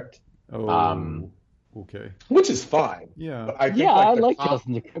the Crypt. Okay. Which is fine. Yeah. But I think I like Tales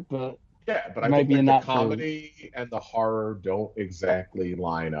from the Crypt, but I think the comedy and the horror don't exactly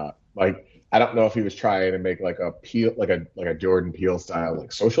line up. Like, I don't know if he was trying to make like a Jordan Peele style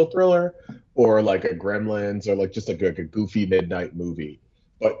like social thriller, or like a Gremlins, or like just a goofy midnight movie.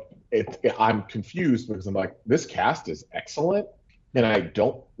 But I'm confused because I'm like, this cast is excellent, and I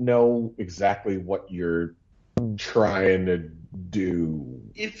don't know exactly what you're trying to do.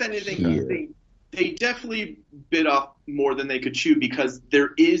 If anything, they definitely bit off more than they could chew, because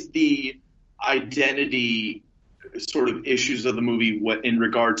there is the identity sort of issues of the movie in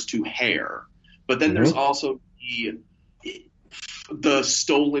regards to hair, but then there's also the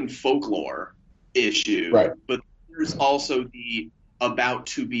stolen folklore issue, right? But there's also the about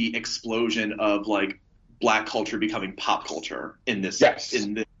to be explosion of like black culture becoming pop culture in this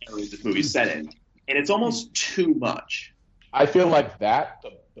in the area this movie's set in, and it's almost too much. I feel like that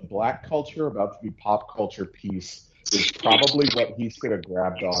the black culture about to be pop culture piece is probably what he should have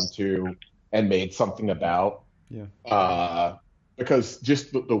grabbed onto and made something about. Yeah. Because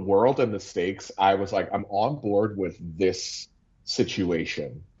just the world and the stakes, I was like, I'm on board with this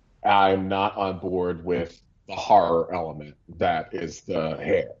situation. I'm not on board with the horror element that is the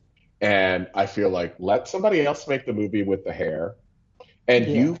hair. And I feel like, let somebody else make the movie with the hair, and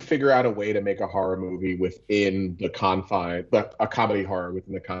you figure out a way to make a horror movie within the confines, but a comedy horror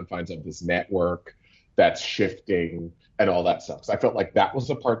within the confines of this network that's shifting and all that stuff. So I felt like that was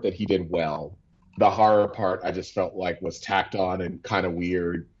the part that he did well. The horror part, I just felt like was tacked on and kind of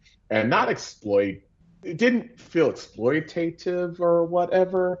weird and not it didn't feel exploitative or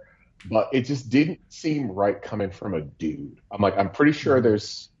whatever, but it just didn't seem right coming from a dude. I'm like, I'm pretty sure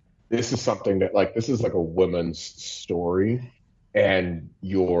this is something that like, this is like a woman's story, and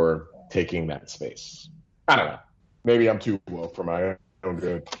you're taking that space. I don't know. Maybe I'm too woke for my own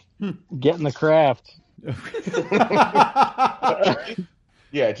good. Get in the craft.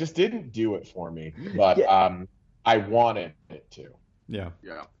 Yeah, it just didn't do it for me, but I wanted it to. Yeah.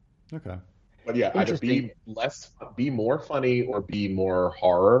 Okay. But yeah, either be more funny or be more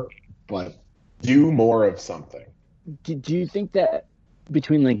horror, but do more of something. Do you think that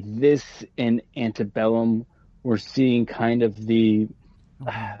between like this and Antebellum, we're seeing kind of the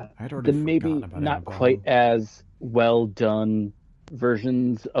maybe not quite as well done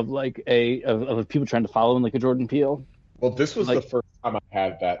versions of like of people trying to follow in like a Jordan Peele? Well, this was the first time I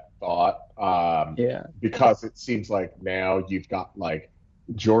had that thought. Because it seems like now you've got like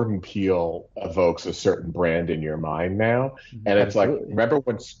Jordan Peele evokes a certain brand in your mind now. And it's like, remember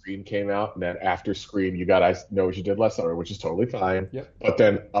when Scream came out, and then after Scream, you got I Know What You Did Last Summer, which is totally fine. Yep. But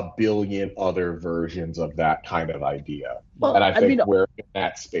then a billion other versions of that kind of idea. Well, and I think we're in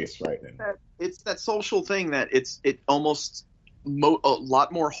that space right now. It's that social thing that it almost a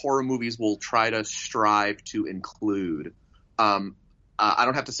lot more horror movies will try to strive to include. I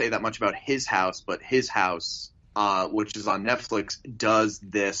don't have to say that much about His House, but His House, which is on Netflix, does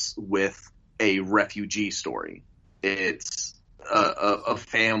this with a refugee story. It's a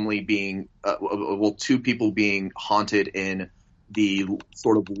family being, two people being haunted in the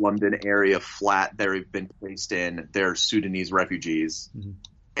sort of London area flat they've been placed in. They're Sudanese refugees,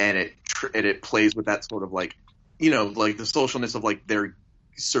 and it plays with that sort of like, like the socialness of like their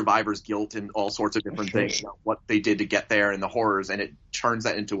survivor's guilt and all sorts of different things, what they did to get there and the horrors, and it turns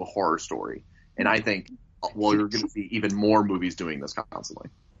that into a horror story. And I think, you're going to see even more movies doing this constantly.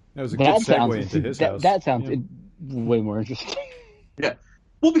 That was a good segue into His House. That sounds way more interesting. Yeah.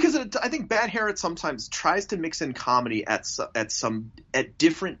 Well, because I think Bad Hair sometimes tries to mix in comedy at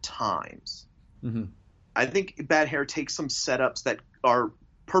different times. Mm-hmm. I think Bad Hair takes some setups that are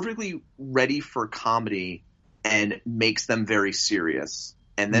perfectly ready for comedy and makes them very serious.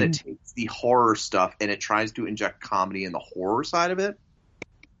 And then it takes the horror stuff and it tries to inject comedy in the horror side of it.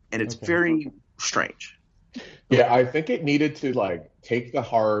 And it's very strange. Yeah, I think it needed to like take the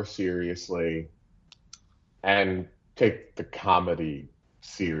horror seriously and take the comedy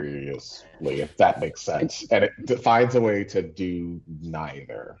seriously, if that makes sense. And it finds a way to do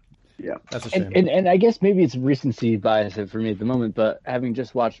neither. Yeah, that's a shame. And I guess maybe it's recency bias for me at the moment, but having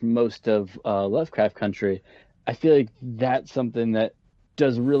just watched most of Lovecraft Country, I feel like that's something that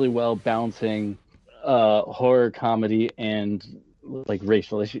does really well balancing horror, comedy, and like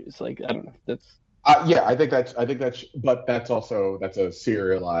racial issues. Like, I don't know. That's I think that's, but that's a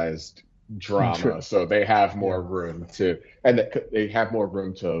serialized drama, True. So they have more room to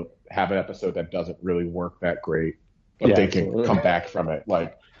have an episode that doesn't really work that great, but they can come back from it.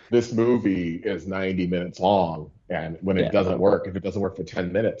 Like this movie is 90 minutes long, and when it doesn't work, if it doesn't work for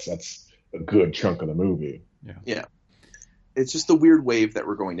 10 minutes, that's a good chunk of the movie. Yeah. It's just the weird wave that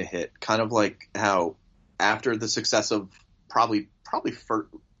we're going to hit, kind of like how after the success of probably for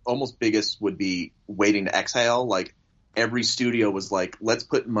almost biggest would be Waiting to Exhale. Like every studio was like, let's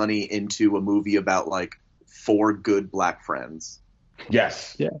put money into a movie about like 4 good black friends.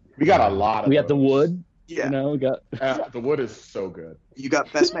 Yes. Yeah. We got a lot of We got The Wood. Yeah. We got The Wood is so good. You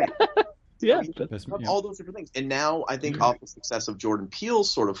got Best Man. All those different things. And now I think off the success of Jordan Peele's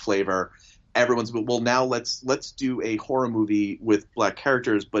sort of flavor, everyone's now let's do a horror movie with black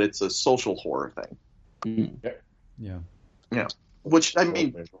characters, but it's a social horror thing. Yeah. Which I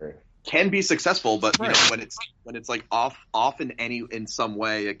mean can be successful, but you know, when it's like off in some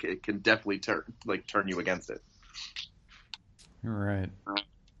way, it can definitely turn you against it. All right.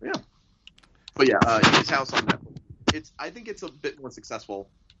 Yeah. But yeah, His House on Netflix. I think it's a bit more successful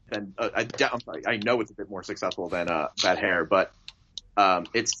than I'm sorry. I know it's a bit more successful than Bad Hair, but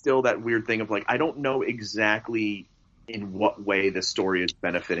it's still that weird thing of like I don't know exactly in what way this story is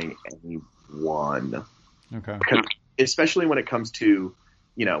benefiting anyone. Okay. Especially when it comes to,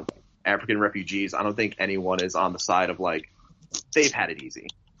 African refugees, I don't think anyone is on the side of like they've had it easy.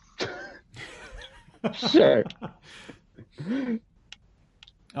 Sure.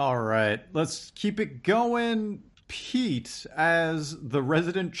 All right, let's keep it going. Pete, as the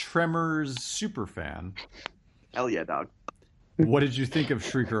resident Tremors superfan. Hell yeah, dog. What did you think of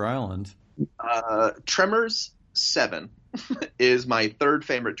Shrieker Island? Tremors 7 is my third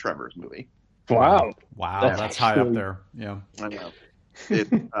favorite Tremors movie. Wow, that's high up there. Yeah, I know. It's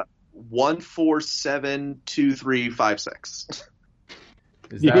 1472356.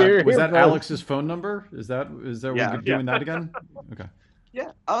 Was that Alex's phone number? Is that we're doing that again? Okay.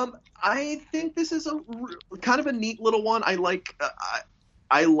 Yeah. I think this is a kind of a neat little one. I like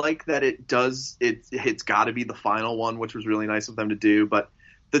that it's got to be the final one, which was really nice of them to do. But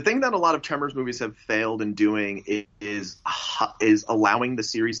the thing that a lot of Tremors movies have failed in doing is allowing the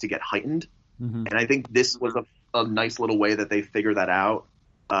series to get heightened. Mm-hmm. And I think this was a nice little way that they figure that out.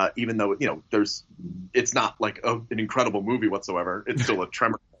 Even though, it's not like an incredible movie whatsoever. It's still a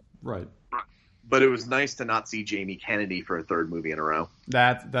Tremor. Right. But it was nice to not see Jamie Kennedy for a third movie in a row.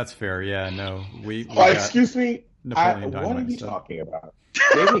 That's fair. Yeah, no, we excuse me. Napoleon What are you stuff. talking about?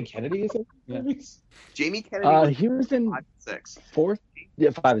 Jamie Kennedy is in movies? Jamie Kennedy he was in 5 and 6. 4th?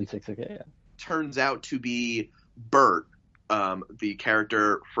 Yeah, 5 and 6. Okay, yeah. Turns out to be Bert, the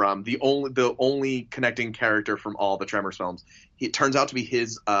character from the only connecting character from all the Tremors films. It turns out to be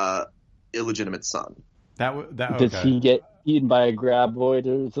his illegitimate son. Does he get eaten by a graboid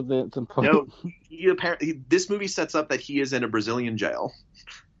or something at some point? No, he apparently. This movie sets up that he is in a Brazilian jail,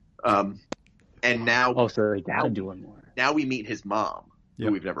 and now. So they gotta do one more. Now we meet his mom,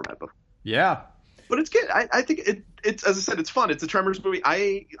 who we've never met before. Yeah, but it's good. I think it's as I said, it's fun. It's a Tremors movie.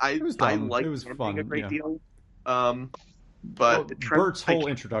 I like it was fun a great deal. But Bert's whole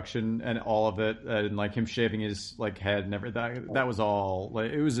introduction and all of it, and like him shaving his head and everything, that was all.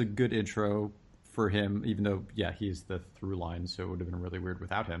 It was a good intro for him, even though he's the through line, so it would have been really weird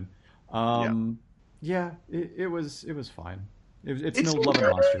without him. It was fine. It's no Love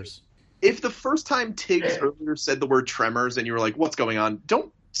and Monsters. If the first time Tiggs earlier said the word Tremors and you were like, "What's going on?"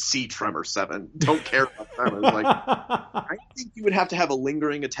 Don't see Tremors 7. Don't care about Tremors. I think you would have to have a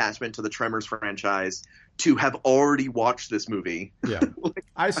lingering attachment to the Tremors franchise to have already watched this movie. Yeah,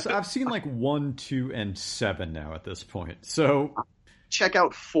 I've seen 1, 2, and 7 now at this point. So check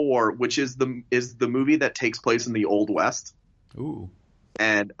out 4, which is the movie that takes place in the Old West. Ooh,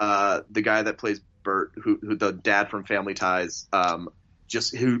 and the guy that plays Bert, who the dad from Family Ties,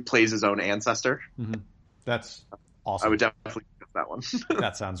 who plays his own ancestor. Mm-hmm. That's awesome. I would definitely get that one.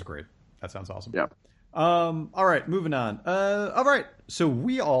 That sounds great. That sounds awesome. Yeah. All right, moving on. All right, so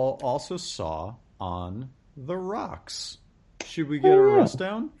we all also saw On the Rocks. Should we get a rust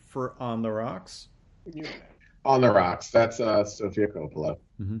down for On the Rocks? On the Rocks. That's Sofia Coppola.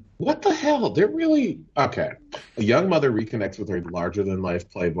 Mm-hmm. What the hell? They're really... Okay. A young mother reconnects with her larger-than-life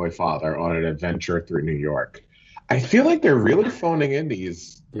Playboy father on an adventure through New York. I feel like they're really phoning in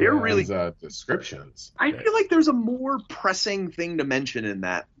these descriptions. I feel like there's a more pressing thing to mention in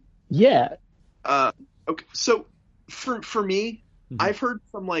that. Yeah. Okay. So for me, I've heard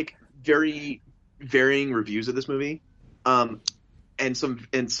some very varying reviews of this movie, and some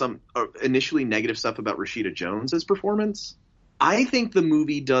initially negative stuff about Rashida Jones's performance. I think the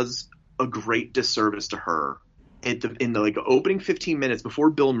movie does a great disservice to her in the opening 15 minutes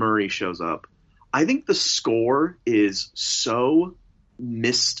before Bill Murray shows up. I think the score is so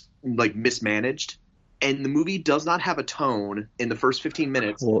mismanaged, and the movie does not have a tone in the first 15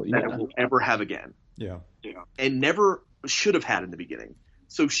 minutes that it will ever have again. Yeah. And never should have had in the beginning.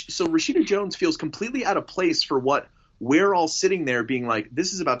 So Rashida Jones feels completely out of place for what we're all sitting there being like,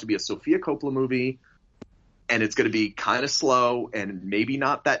 this is about to be a Sofia Coppola movie, and it's going to be kind of slow, and maybe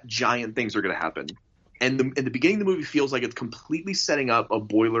not that giant things are going to happen. And in the beginning, the movie feels like it's completely setting up a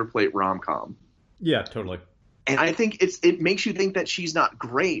boilerplate rom-com. Yeah, totally. And I think it makes you think that she's not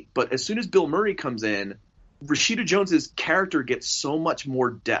great, but as soon as Bill Murray comes in, Rashida Jones's character gets so much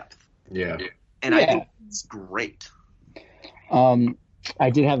more depth. Yeah. And I think it's great. I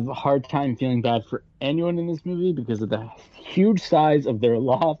did have a hard time feeling bad for anyone in this movie because of the huge size of their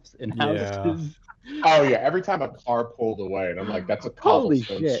lofts and houses. Oh, yeah. Every time a car pulled away, and I'm like, that's a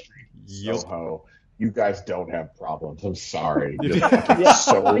cobblestone street in Soho. You guys don't have problems. I'm sorry. You got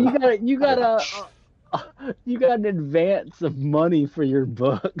an advance of money for your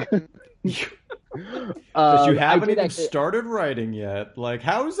book. But you haven't even started writing yet.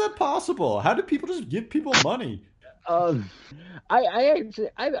 How is that possible? How do people just give people money? I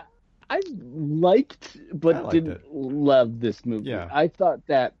liked but didn't love this movie. Yeah. I thought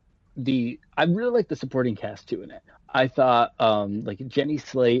that I really liked the supporting cast too in it. I thought Jenny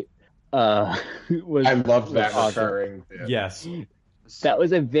Slate was. I love that awesome. recurring. Yes. That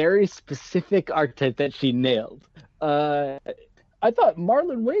was a very specific archetype that she nailed. I thought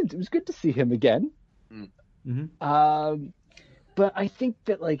Marlon Wayans, it was good to see him again. Mm-hmm. But I think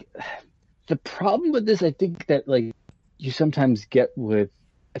that the problem with this, I think that you sometimes get with,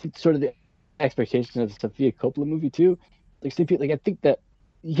 I think sort of the expectations of a Sofia Coppola movie too. I think that,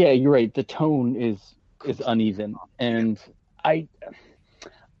 you're right. The tone is uneven, and I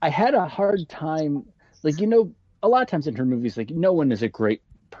had a hard time, a lot of times in her movies, no one is a great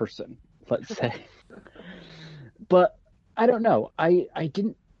person, let's say. But I don't know. I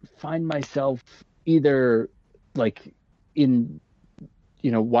didn't find myself either in,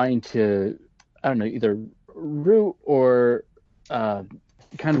 wanting to, I don't know, either root or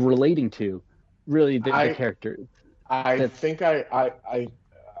kind of relating to really the character. I think I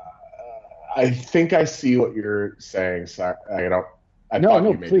see what you're saying. Sorry,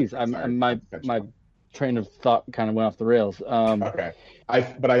 No, please. My train of thought kind of went off the rails. Okay.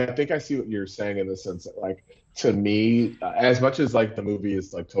 But I think I see what you're saying in the sense that, like, to me, as much as like the movie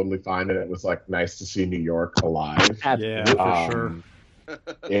is like totally fine and it was like nice to see New York alive. Yeah, for sure.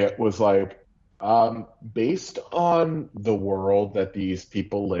 It was like, based on the world that these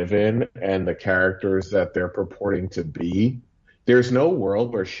people live in and the characters that they're purporting to be, there's no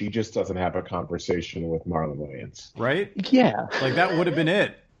world where she just doesn't have a conversation with Marlon Wayans. Right? Yeah. Like, that would have been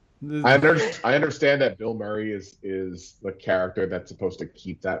it. I understand that Bill Murray is the character that's supposed to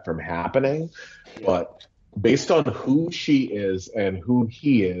keep that from happening, but based on who she is and who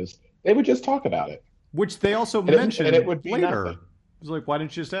he is, they would just talk about it. Which they also mentioned and it would be later. nothing. It was like, why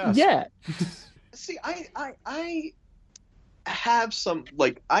didn't you just ask? Yeah. See, I have some,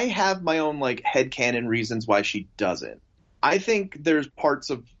 like, I have my own, like, headcanon reasons why she doesn't. I think there's parts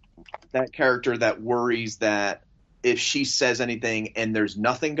of that character that worries that if she says anything and there's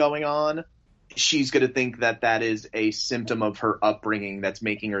nothing going on, she's going to think that that is a symptom of her upbringing that's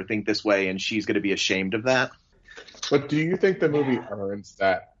making her think this way, and she's going to be ashamed of that. But do you think the movie earns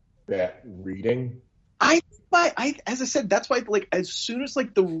that reading? As I said, that's why, like, as soon as,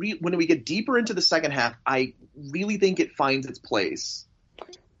 like, when we get deeper into the second half, I really think it finds its place.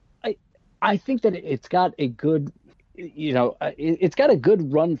 I think that it's got a good, it's got a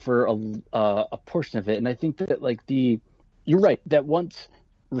good run for a portion of it, and I think that, like, you're right, that once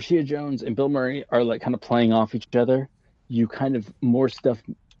Rashida Jones and Bill Murray are, like, kind of playing off each other, you kind of, more stuff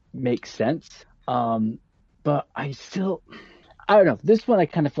makes sense. But I don't know. This one I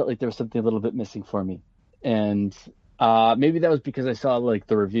kind of felt like there was something a little bit missing for me. And maybe that was because I saw, like,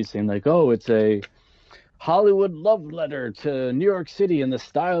 the review saying, like, oh, it's a Hollywood love letter to New York City in the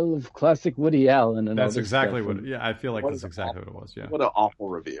style of classic Woody Allen. And that's exactly what. Yeah, I feel like that's exactly what it was. Yeah. What an awful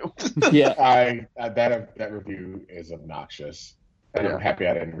review. Yeah, that review is obnoxious, and I'm happy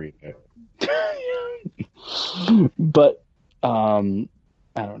I didn't read it. But I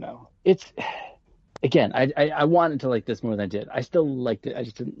don't know. It's, again, I wanted to like this more than I did. I still liked it. I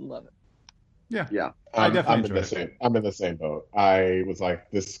just didn't love it. Yeah. I definitely enjoyed it. I'm in the same boat. I was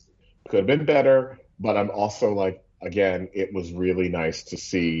like, this could have been better, but I'm also like, again, it was really nice to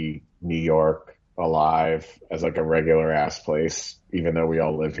see New York alive as like a regular ass place, even though we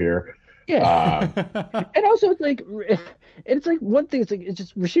all live here. Yeah. And also, like, it's like one thing. It's like, it's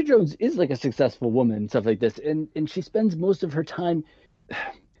just Rashida Jones is like a successful woman and stuff like this, and she spends most of her time.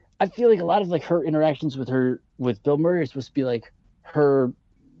 I feel like a lot of like her interactions with Bill Murray are supposed to be like her,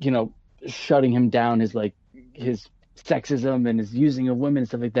 shutting him down, his sexism and his using of women and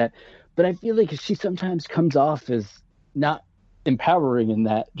stuff like that. But I feel like she sometimes comes off as not empowering in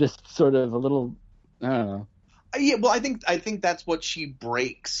that, just sort of a little, I don't know. Yeah, well, I think that's what she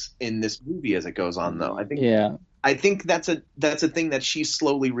breaks in this movie as it goes on, though. I think that's a thing that she's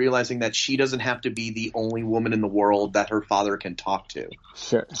slowly realizing, that she doesn't have to be the only woman in the world that her father can talk to.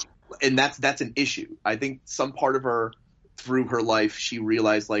 Sure. And that's an issue. I think some part of her, through her life, she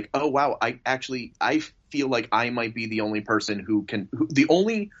realized, like, oh wow, I feel like I might be the only person the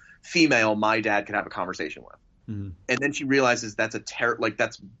only female my dad can have a conversation with. Mm-hmm. And then she realizes that's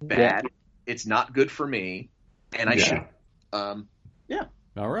that's bad. Yeah. It's not good for me, and I should. Yeah.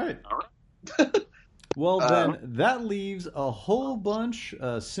 All right. Well, then that leaves a whole bunch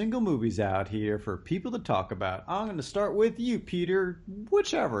of single movies out here for people to talk about. I'm going to start with you, Peter.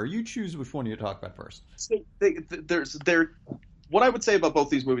 Whichever. You choose which one you talk about first. So what I would say about both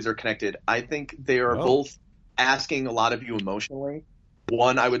these movies are connected. I think they are both asking a lot of you emotionally.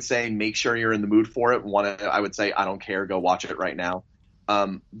 One, I would say, make sure you're in the mood for it. One, I would say, I don't care, go watch it right now.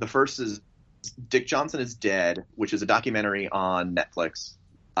 The first is Dick Johnson is Dead, which is a documentary on Netflix.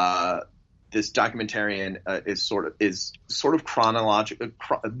 This documentarian is sort of chronological.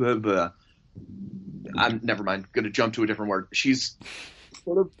 Never mind. Going to jump to a different word. She's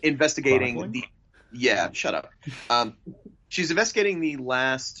sort of investigating shut up. She's investigating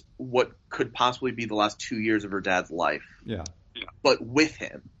what could possibly be the last 2 years of her dad's life. Yeah. But with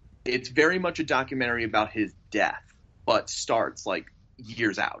him, it's very much a documentary about his death, but starts like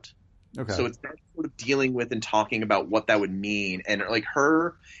years out. Okay. So it's sort of dealing with and talking about what that would mean, and like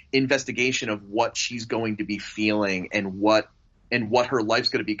her investigation of what she's going to be feeling and what her life's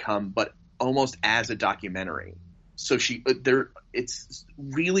going to become, but almost as a documentary. So it's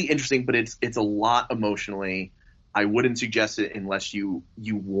really interesting, but it's a lot emotionally. I wouldn't suggest it unless you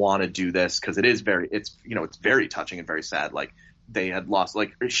want to do this, because it's very touching and very sad. Like, they had lost,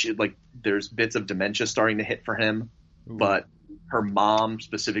 there's bits of dementia starting to hit for him. Ooh. But her mom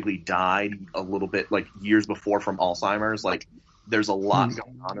specifically died a little bit, like, years before from Alzheimer's. Like, there's a lot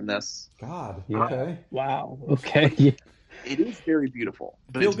going on in this. God. Yeah. Okay. Wow. Okay. Yeah. It is very beautiful,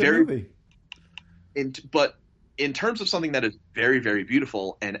 but it's very movie. But in terms of something that is very, very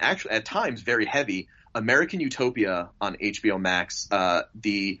beautiful and actually at times very heavy, American Utopia on HBO Max,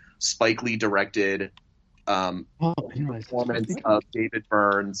 the Spike Lee directed performance of David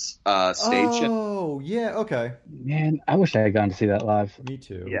Byrne's stage show. Oh, yeah, okay. Man, I wish I had gone to see that live. Me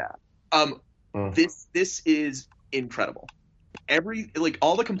too. Yeah. This is incredible.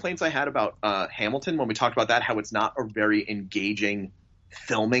 All the complaints I had about Hamilton when we talked about that, how it's not a very engaging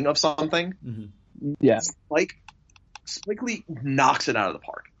filming of something. Mm-hmm. Yeah. Spike Lee knocks it out of the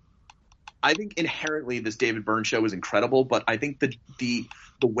park. I think inherently this David Byrne show is incredible, but I think the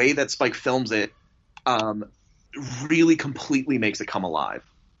way that Spike films it really completely makes it come alive.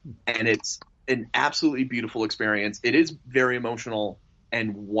 And it's an absolutely beautiful experience. It is very emotional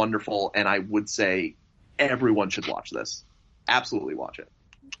and wonderful, and I would say everyone should watch this. Absolutely watch it.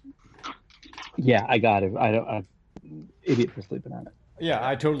 Yeah, I got it. I'm idiot for sleeping on it. Yeah,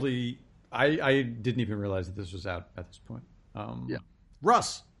 I didn't even realize that this was out at this point.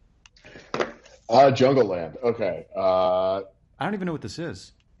 Russ. Jungle Land. Okay. I don't even know what this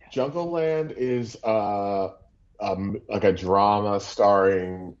is. Jungle Land is like a drama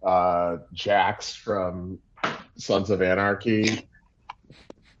starring Jax from Sons of Anarchy.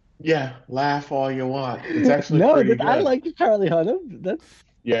 Yeah, laugh all you want. It's actually pretty good. I like Charlie Hunnam.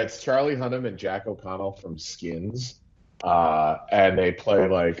 It's Charlie Hunnam and Jack O'Connell from Skins, and they play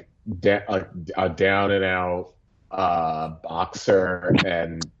like a down and out boxer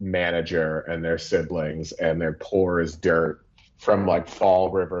and manager and their siblings, and they're poor as dirt from like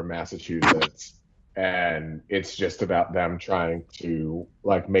Fall River, Massachusetts, and it's just about them trying to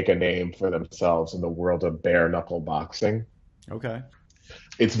like make a name for themselves in the world of bare knuckle boxing. Okay.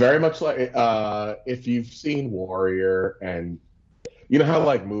 It's very much like if you've seen Warrior, and you know how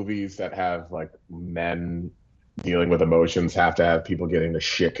like movies that have like men dealing with emotions have to have people getting the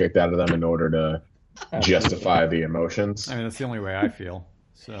shit kicked out of them in order to justify the emotions. I mean, that's the only way I feel.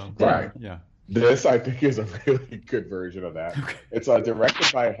 So right. Yeah. This, I think, is a really good version of that. Okay. It's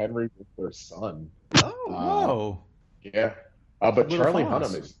directed by Henry Winkler's son. Oh. Yeah. But Charlie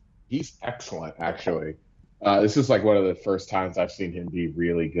Hunnam he's excellent, actually. This is like one of the first times I've seen him be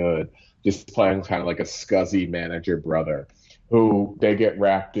really good. Just playing kind of like a scuzzy manager brother who they get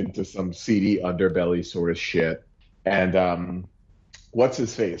wrapped into some seedy underbelly sort of shit. And what's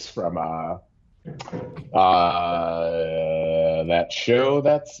his face from that show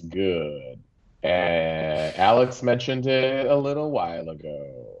that's good? And Alex mentioned it a little while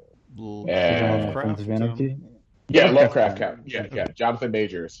ago. Lovecraft. Lovecraft. Yeah. Jonathan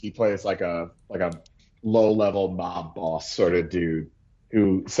Majors. He plays like a low-level mob boss sort of dude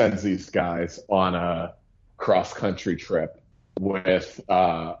who sends these guys on a cross-country trip with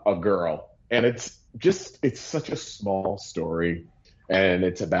a girl. And it's such a small story. And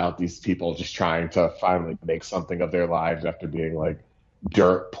it's about these people just trying to finally make something of their lives after being like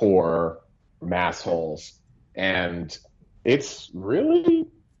dirt poor massholes. And it's really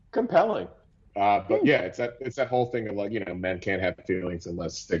compelling. But yeah, it's that whole thing of like, men can't have feelings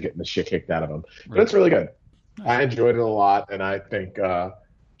unless they're getting the shit kicked out of them. But it's really good. I enjoyed it a lot, and I think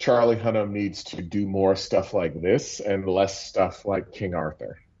Charlie Hunnam needs to do more stuff like this and less stuff like King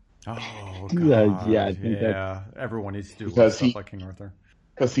Arthur. Oh, God. Yeah. Everyone needs to do less stuff like King Arthur.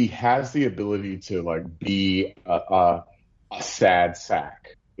 Because he has the ability to like be a sad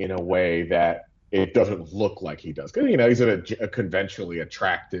sack in a way that it doesn't look like he does. Because, he's a conventionally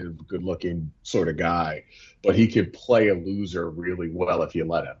attractive, good-looking sort of guy. But he can play a loser really well if you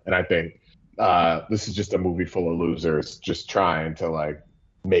let him. And I think this is just a movie full of losers just trying to, like,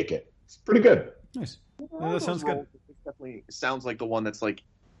 make it. It's pretty good. Nice. Yeah, that sounds good. It definitely sounds like the one that's like,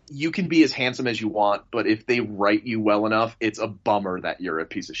 you can be as handsome as you want, but if they write you well enough, it's a bummer that you're a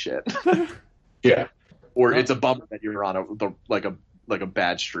piece of shit. Yeah. Or it's a bummer that you're on a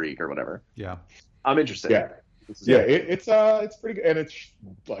bad streak or whatever. Yeah. I'm interested. Yeah. It's pretty good, and it's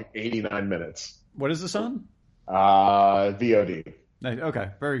like 89 minutes. What is this on? VOD. Nice. Okay,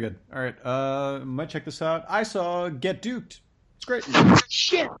 very good. All right, might check this out. I saw Get Duked. It's great.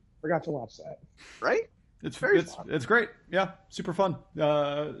 Shit, Forgot to watch that. Right? It's great. Yeah, super fun.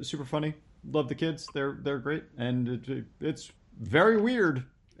 Super funny. Love the kids. They're great, and it's very weird.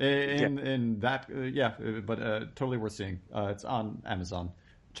 But totally worth seeing. It's on Amazon.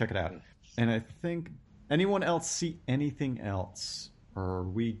 Check it out. And I think, anyone else see anything else? Or are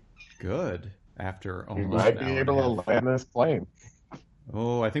we good after almost We might an be hour able and a half? to land this plane.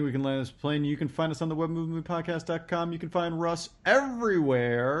 Oh, I think we can land this plane. You can find us on the webmoviepodcast.com. You can find Russ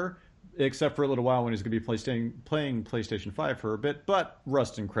everywhere, except for a little while when he's going to be playing PlayStation 5 for a bit. But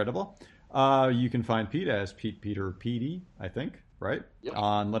Rust Incredible. You can find Pete as Pete Peter Petey, I think. right? Yep.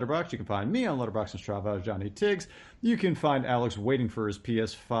 On Letterboxd, you can find me on Letterboxd and Strava as Johnny Tiggs. You can find Alex waiting for his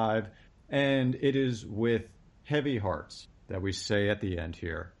PS5, and it is with heavy hearts that we say at the end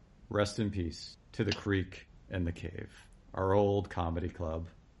here, rest in peace to the Creek and the Cave, our old comedy club.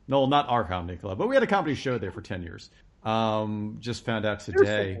 No, not our comedy club, but we had a comedy show there for 10 years. Just found out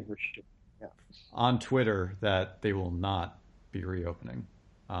today on Twitter that they will not be reopening.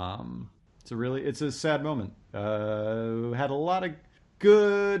 It's a sad moment. Had a lot of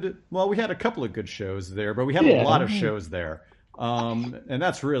we had a couple of good shows there, but we had a lot of shows there. And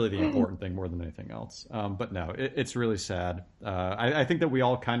that's really the important thing more than anything else. But no, it's really sad. I think that we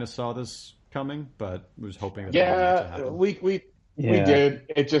all kind of saw this coming, but was hoping that we did.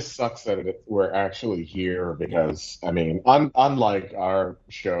 It just sucks that we're actually here because, I mean, unlike our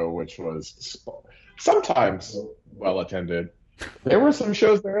show, which was sometimes well attended, there were some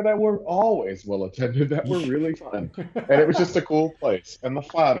shows there that were always well attended that were really fun, and it was just a cool place. And the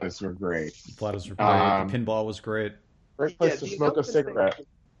Flatus were great. The pinball was great. Great place to smoke a cigarette.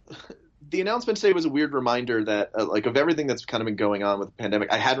 The announcement today was a weird reminder that, of everything that's kind of been going on with the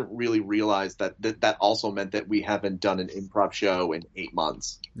pandemic, I hadn't really realized that also meant that we haven't done an improv show in 8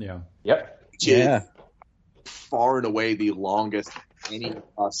 months. Yeah. Yep. Which is far and away the longest any of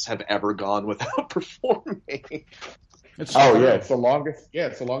us have ever gone without performing. It's the longest. Yeah,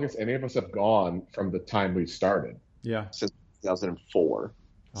 it's the longest any of us have gone from the time we started. Yeah. Since 2004.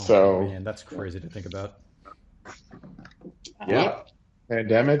 Oh, man, that's crazy to think about. Yeah.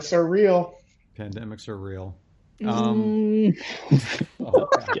 Pandemics are real.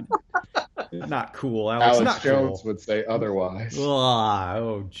 Not cool, Alex. Alex not Jones cool. would say otherwise.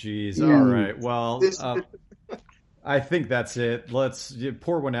 Oh, geez. All right. Well, I think that's it. Let's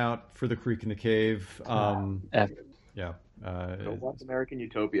pour one out for the Creek and the Cave. Yeah. Go watch American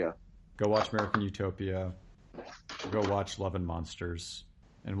Utopia. Go watch American Utopia. Go watch Love and Monsters.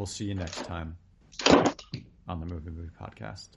 And we'll see you next time on the Movie Podcast.